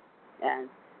 And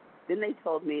then they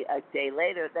told me a day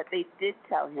later that they did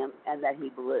tell him and that he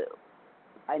blew.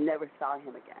 I never saw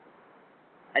him again.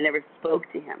 I never spoke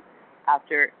to him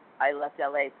after I left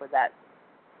LA for that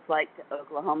flight to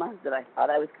Oklahoma that I thought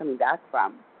I was coming back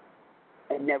from.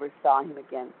 I never saw him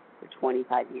again for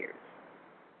 25 years.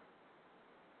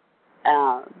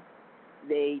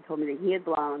 They told me that he had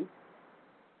blown,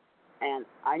 and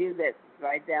I knew that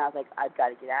right then I was like, I've got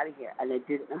to get out of here, and I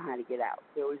didn't know how to get out.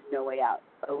 There was no way out.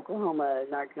 Oklahoma,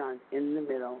 Narconon is in the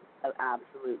middle of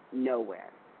absolute nowhere.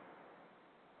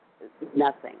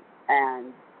 Nothing.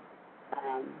 And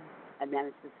I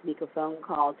managed to sneak a phone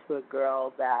call to a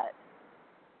girl that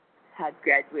had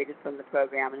graduated from the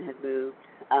program and had moved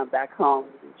back home.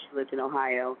 She lived in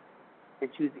Ohio, and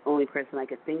she was the only person I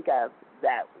could think of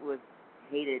that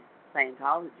hated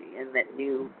Scientology and that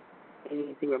knew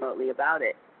anything remotely about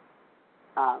it.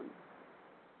 I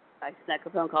snuck a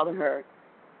phone call to her,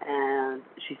 And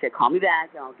she said, call me back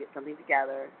and I'll get something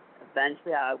together.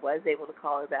 Eventually, I was able to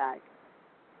call her back,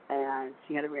 and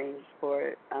she had arranged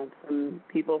for some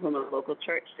people from a local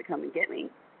church to come and get me.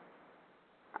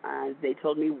 They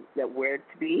told me that where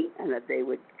to be and that they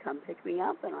would come pick me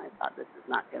up, and I thought, this is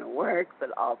not going to work, but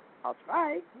I'll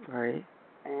try. Right.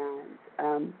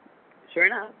 And sure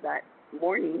enough, that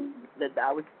morning,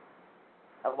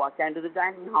 I walked down to the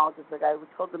dining hall just like I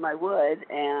told them I would,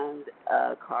 and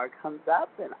a car comes up,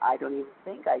 and I don't even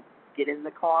think. I get in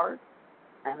the car,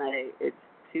 and it's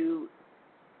two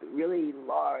really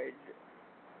large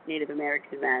Native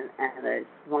American men and a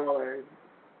smaller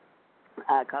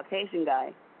Caucasian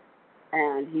guy.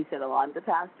 And he said, oh, I'm the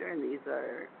pastor, and these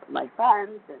are my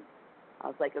friends. And I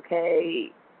was like,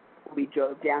 okay. We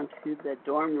drove down to the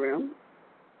dorm room,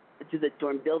 to the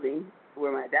dorm building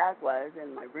where my bag was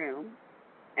and my room.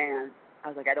 And I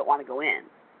was like, I don't want to go in.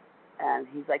 And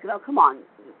he's like, no, come on.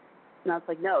 And I was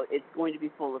like, no, it's going to be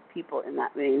full of people in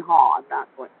that main hall. They're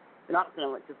not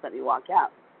going to just let me walk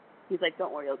out. He's like,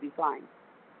 don't worry, it'll be fine.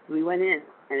 So we went in,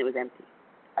 and it was empty.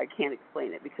 I can't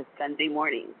explain it, because Sunday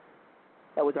morning,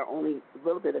 that was our only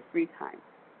little bit of free time.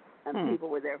 And people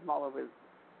were there from all over,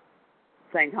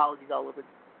 Scientologists all over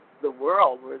the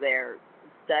world were there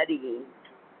studying,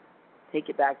 take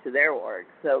it back to their org.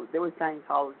 So there were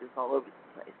Scientologists all over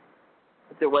the place.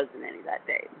 But there wasn't any that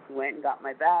day. We went and got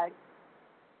my bag,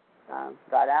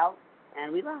 got out,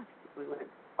 and we left. We went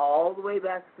all the way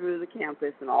back through the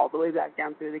campus and all the way back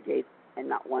down through the gates, and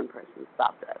not one person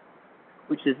stopped us,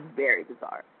 which is very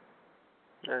bizarre.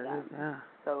 Yeah.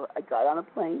 So I got on a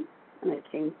plane, and I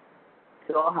came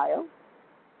to Ohio,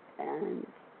 and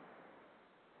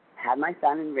had my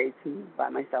son and raised him by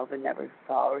myself, and never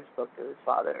saw or spoke to his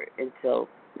father until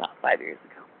about 5 years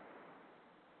ago.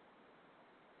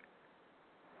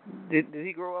 Did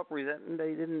he grow up resenting that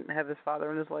he didn't have his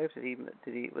father in his life? Was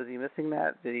he missing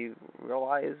that? Did he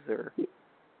realize, or?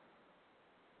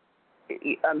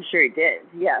 I'm sure he did.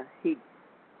 Yeah, he.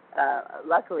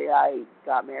 Luckily, I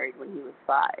got married when he was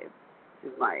 5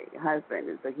 to my husband,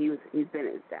 and so he's been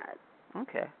his dad.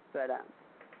 Okay. But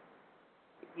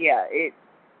yeah,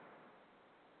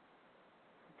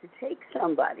 to take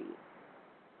somebody.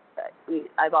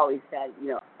 I've always said,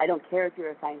 I don't care if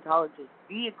you're a Scientologist.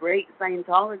 Be a great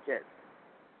Scientologist,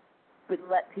 but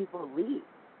let people leave.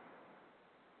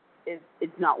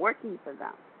 It's not working for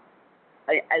them.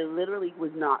 I literally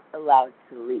was not allowed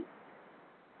to leave.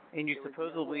 And you there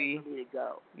supposedly was nowhere for me to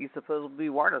go. You supposedly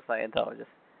weren't a Scientologist.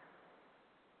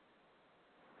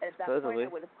 At that point, I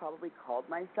would have probably called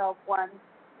myself one,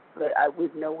 but I was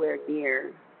nowhere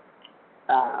near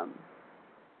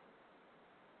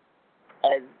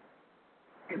as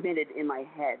committed in my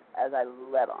head as I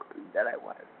let on that I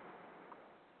was.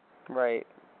 Right.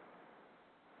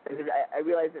 Because I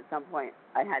realized at some point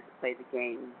I had to play the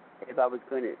game if I was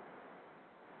going to.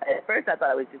 At first, I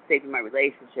thought I was just saving my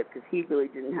relationship, because he really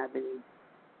didn't have the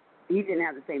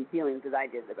same feelings as I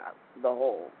did about the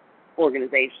whole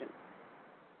organization.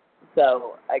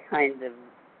 So I kind of,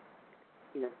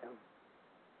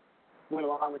 went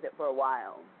along with it for a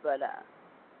while. But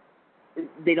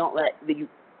they don't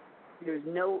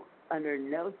under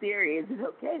no theory is it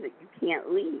okay that you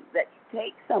can't leave, that you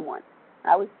take someone.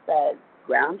 I was fed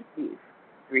ground beef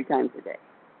 3 times a day.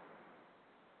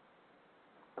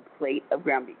 A plate of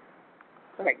ground beef.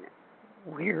 Pregnant.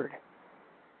 Weird.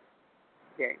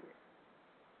 Very weird.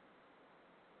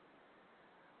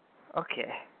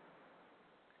 Okay.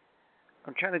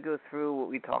 I'm trying to go through what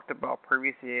we talked about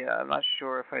previously. I'm not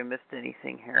sure if I missed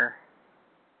anything here.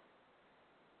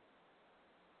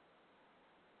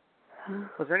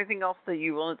 Was there anything else that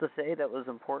you wanted to say that was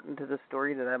important to the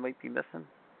story that I might be missing?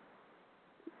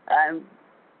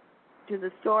 To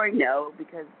the story, no,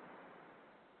 because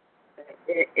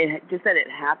it just that it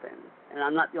happened, and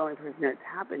I'm not the only person it's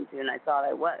happened to, and I thought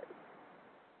I was.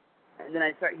 And then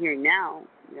I start hearing now,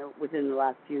 within the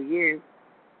last few years,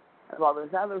 of all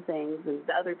those other things and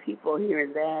other people here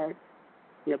and there.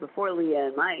 Before Leah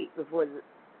and Mike, before the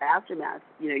aftermath,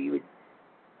 you'd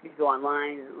go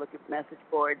online and look at message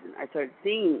boards, and I started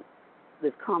seeing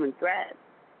this common thread.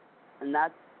 And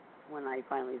that's when I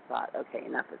finally thought, okay,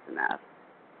 enough is enough.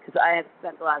 Because I had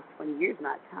spent the last 20 years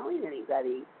not telling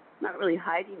anybody, not really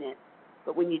hiding it.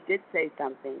 But when you did say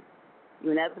something,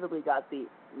 you inevitably got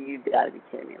you've got to be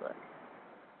kidding me, look.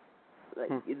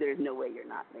 There's no way you're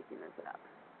not making this up.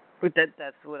 But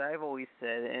that's what I've always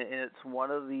said, and it's one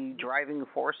of the driving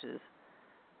forces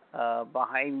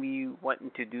behind me wanting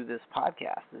to do this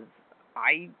podcast. Is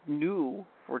I knew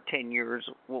for 10 years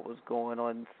what was going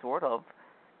on, sort of,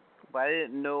 but I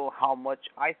didn't know how much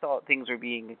I thought things were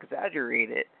being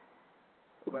exaggerated.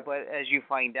 But as you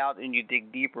find out and you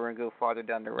dig deeper and go farther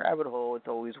down the rabbit hole, it's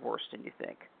always worse than you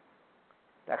think.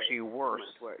 It's actually worse.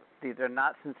 They're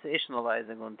not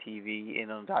sensationalizing on TV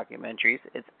and on documentaries.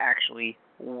 It's actually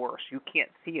worse. You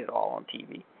can't see it all on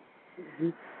TV. Mm-hmm.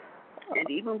 And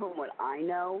even from what I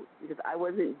know, because I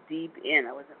wasn't deep in,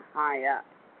 I wasn't high up,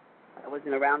 I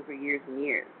wasn't around for years and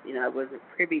years. I wasn't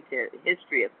privy to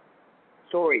history of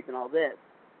stories and all this.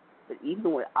 But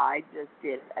even what I just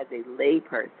did as a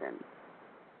layperson,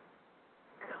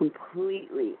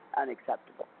 completely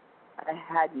unacceptable. I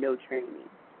had no training.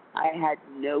 I had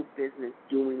no business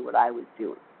doing what I was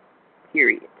doing,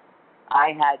 period.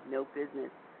 I had no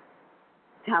business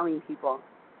telling people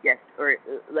yes, or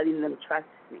letting them trust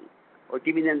me, or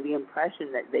giving them the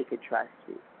impression that they could trust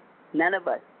me. None of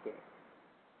us did.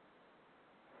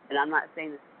 And I'm not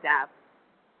saying the staff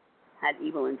had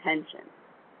evil intentions,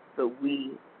 but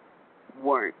we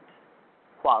weren't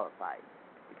qualified.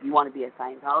 If you want to be a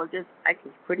Scientologist, I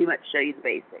can pretty much show you the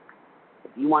basics.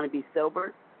 If you want to be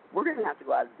sober, we're going to have to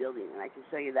go out of the building, and I can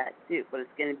show you that too, but it's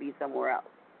going to be somewhere else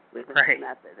with a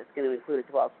method. It's going to include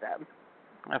a 12-step.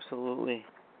 Absolutely.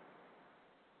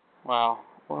 Wow.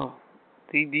 Well,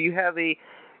 do you have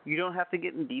you don't have to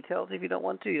get in details if you don't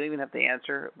want to. You don't even have to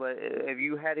answer, but have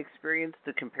you had experience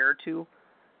to compare to?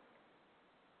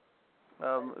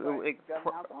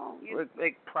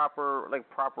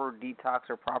 Proper detox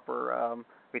or proper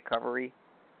recovery?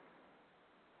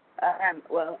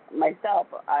 Well, myself,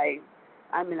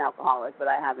 I'm an alcoholic, but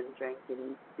I haven't drank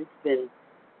in, it's been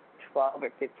 12 or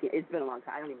 15, it's been a long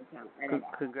time, I don't even count.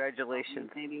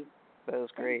 Congratulations. Maybe. That was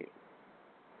great.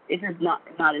 It's just not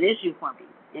an issue for me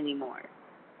anymore,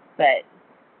 but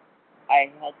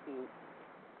I had to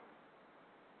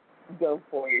go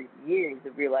for years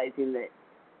of realizing that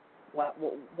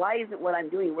why isn't what I'm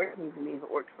doing working for me if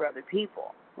it worked for other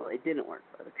people? Well, it didn't work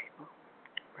for other people.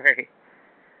 Right.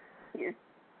 Yeah.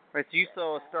 Right, so you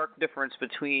saw a stark difference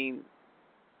between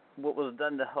what was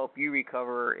done to help you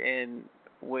recover and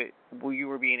what you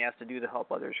were being asked to do to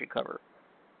help others recover.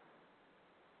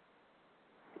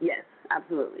 Yes,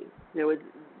 absolutely.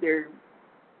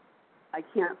 I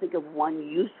can't think of one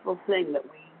useful thing that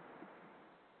we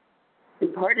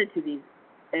imparted to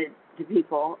to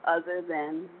people other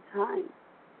than time.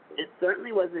 It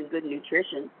certainly wasn't good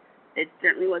nutrition. It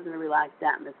certainly wasn't a relaxed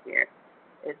atmosphere.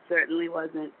 It certainly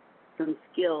wasn't some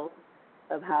skills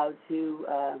of how to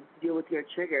deal with your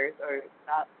triggers or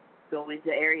not go into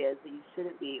areas that you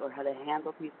shouldn't be, or how to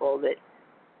handle people that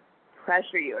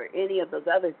pressure you, or any of those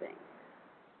other things.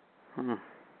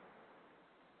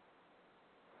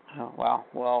 Oh, wow.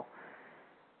 Well,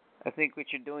 I think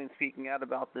what you're doing, speaking out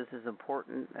about this, is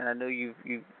important, and I know you've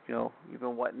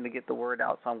been wanting to get the word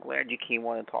out, so I'm glad you came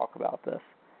on and talk about this.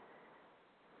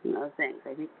 No, thanks.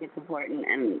 I think it's important,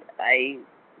 and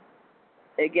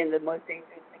again, the most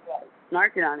dangerous thing about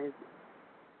Narconon is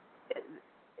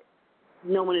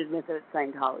no one admits that it's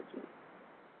Scientology,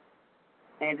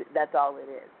 and that's all it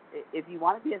is. If you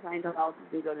want to be a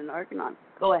Scientologist and go to Narconon,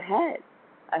 go ahead.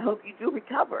 I hope you do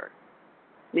recover.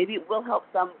 Maybe it will help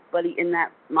somebody in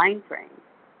that mind frame,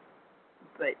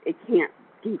 but it can't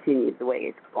continue the way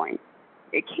it's going.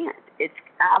 It can't. It's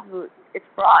it's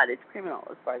fraud. It's criminal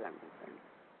as far as I'm concerned.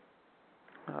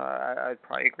 I'd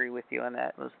probably agree with you on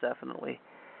that, most definitely.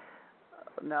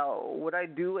 Now, what I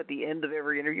do at the end of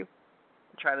every interview,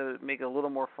 try to make it a little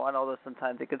more fun, although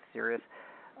sometimes it gets serious,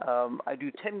 I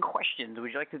do 10 questions.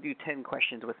 Would you like to do 10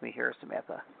 questions with me here,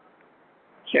 Samantha?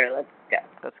 Sure, let's go.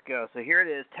 Let's go. So here it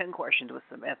is, 10 questions with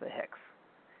Samantha Hicks.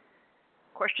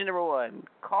 Question number 1,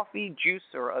 coffee, juice,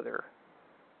 or other?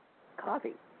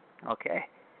 Coffee. Okay.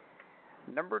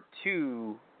 Number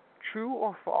 2, true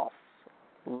or false?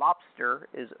 Lobster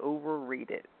is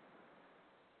overrated.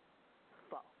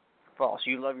 False. False.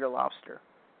 You love your lobster.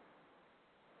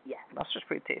 Yes. Lobster's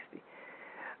pretty tasty.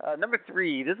 Number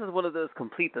 3, this is one of those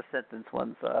complete the sentence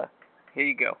ones. Here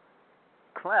you go.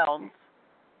 Clowns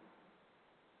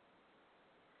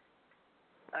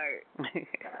are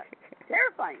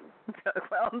terrifying.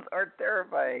 Clowns are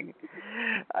terrifying.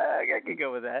 I could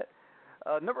go with that.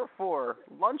 Number 4,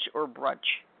 lunch or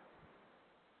brunch?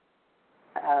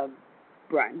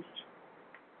 Brunch.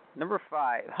 Number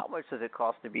 5, how much does it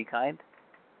cost to be kind?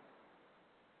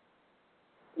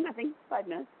 Nothing. 5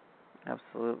 minutes.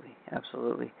 Absolutely,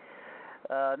 absolutely.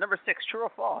 Number 6, true or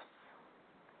false?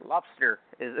 Lobster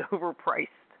is overpriced.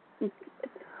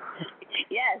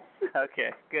 Yes.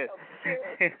 Okay, good.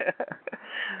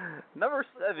 Number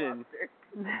 7.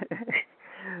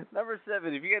 Number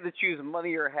 7, if you had to choose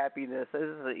money or happiness, this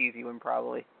is an easy one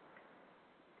probably.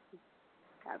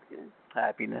 Happiness.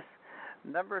 Happiness.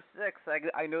 Number 6,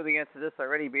 I know the answer to this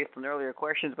already based on earlier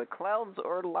questions, but clowns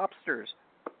or lobsters?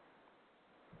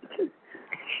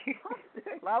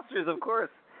 Lobsters, of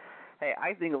course. Hey,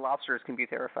 I think lobsters can be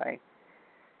terrifying.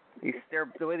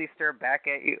 The way they stare back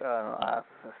at you.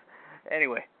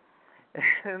 Anyway.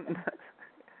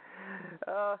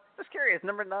 Just curious,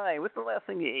 number 9, what's the last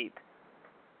thing you ate?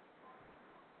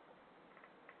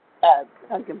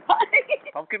 Pumpkin pie.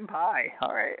 Pumpkin pie.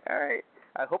 All right.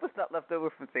 I hope it's not left over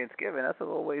from Thanksgiving. That's a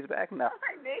little ways back now.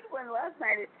 I made one last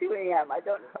night at 2 a.m. I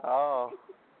don't know. Oh,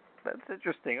 that's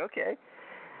interesting. Okay.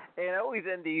 And I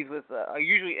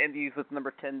usually end these with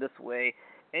number 10 this way.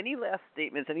 Any last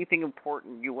statements, anything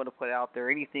important you want to put out there,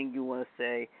 anything you want to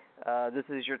say, this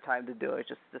is your time to do it.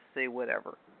 Just say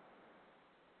whatever.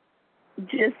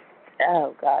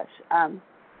 Oh gosh.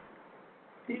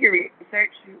 Do your research,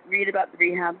 read about the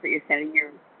rehabs that you're sending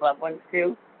your loved ones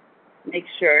to. Make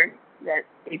sure that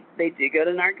if they do go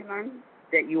to Narconon,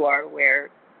 that you are aware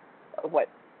of what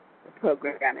the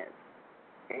program is.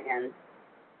 And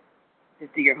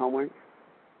just do your homework.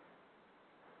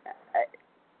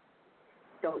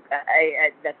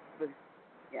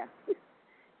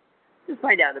 Just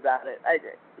find out about it. I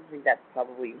think that's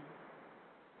probably...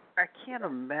 I can't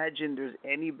imagine there's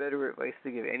any better advice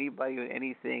to give anybody on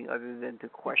anything other than to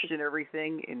question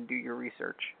everything and do your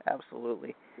research.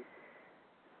 Absolutely.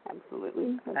 I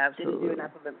didn't do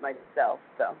enough of it myself,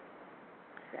 so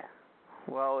yeah.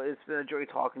 Well, it's been a joy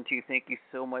talking to you. Thank you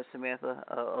so much, Samantha.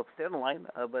 I'll stay on the line,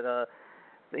 but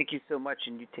thank you so much,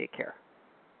 and you take care.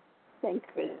 Thanks,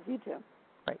 Chris. You too.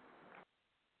 Bye.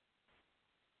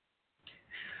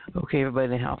 Okay, everybody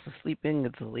in the house is sleeping.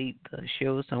 It's a late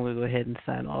show, so I'm going to go ahead and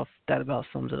sign off. That about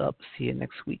sums it up. See you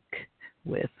next week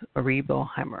with Marie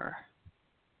Boheimer.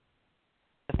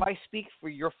 If I speak for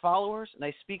your followers, and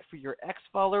I speak for your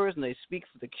ex-followers, and I speak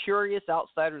for the curious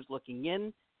outsiders looking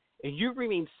in, and you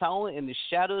remain silent in the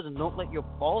shadows and don't let your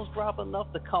balls drop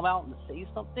enough to come out and say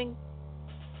something,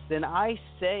 then I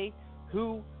say,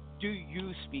 who do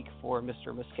you speak for,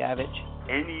 Mr. Miscavige?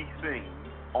 Anything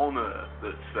on earth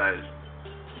that says,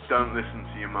 don't listen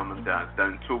to your mum and dad,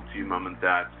 don't talk to your mum and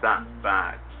dad, that's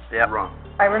bad. Yep. Run.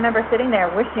 I remember sitting there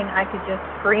wishing I could just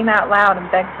scream out loud and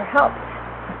beg for help.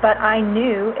 But I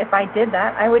knew if I did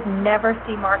that, I would never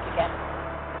see Mark again.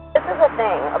 This is the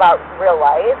thing about real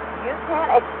life. You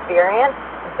can't experience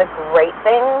the great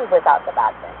things without the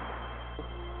bad things.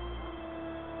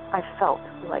 I felt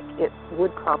like it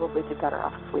would probably be better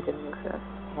off if we didn't exist.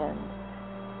 And,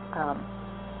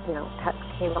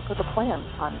 came up with a plan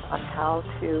on how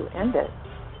to end it.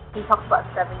 He talks about a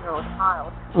 7-year-old child.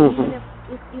 Mm-hmm.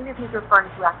 Even if he's referring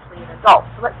to actually an adult,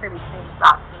 so let's say we change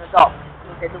that to an adult.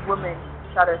 Okay, the woman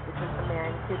shudders because the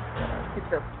man kissed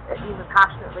her even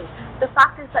passionately. The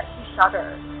fact is that he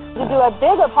shudders. To do a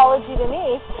big apology to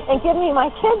me and give me my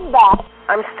kids back.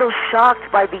 I'm still shocked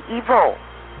by the evil.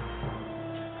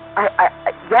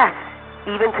 Yes,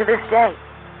 even to this day.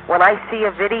 When I see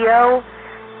a video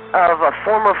of a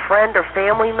former friend or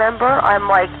family member, I'm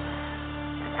like,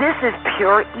 this is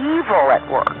pure evil at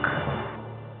work.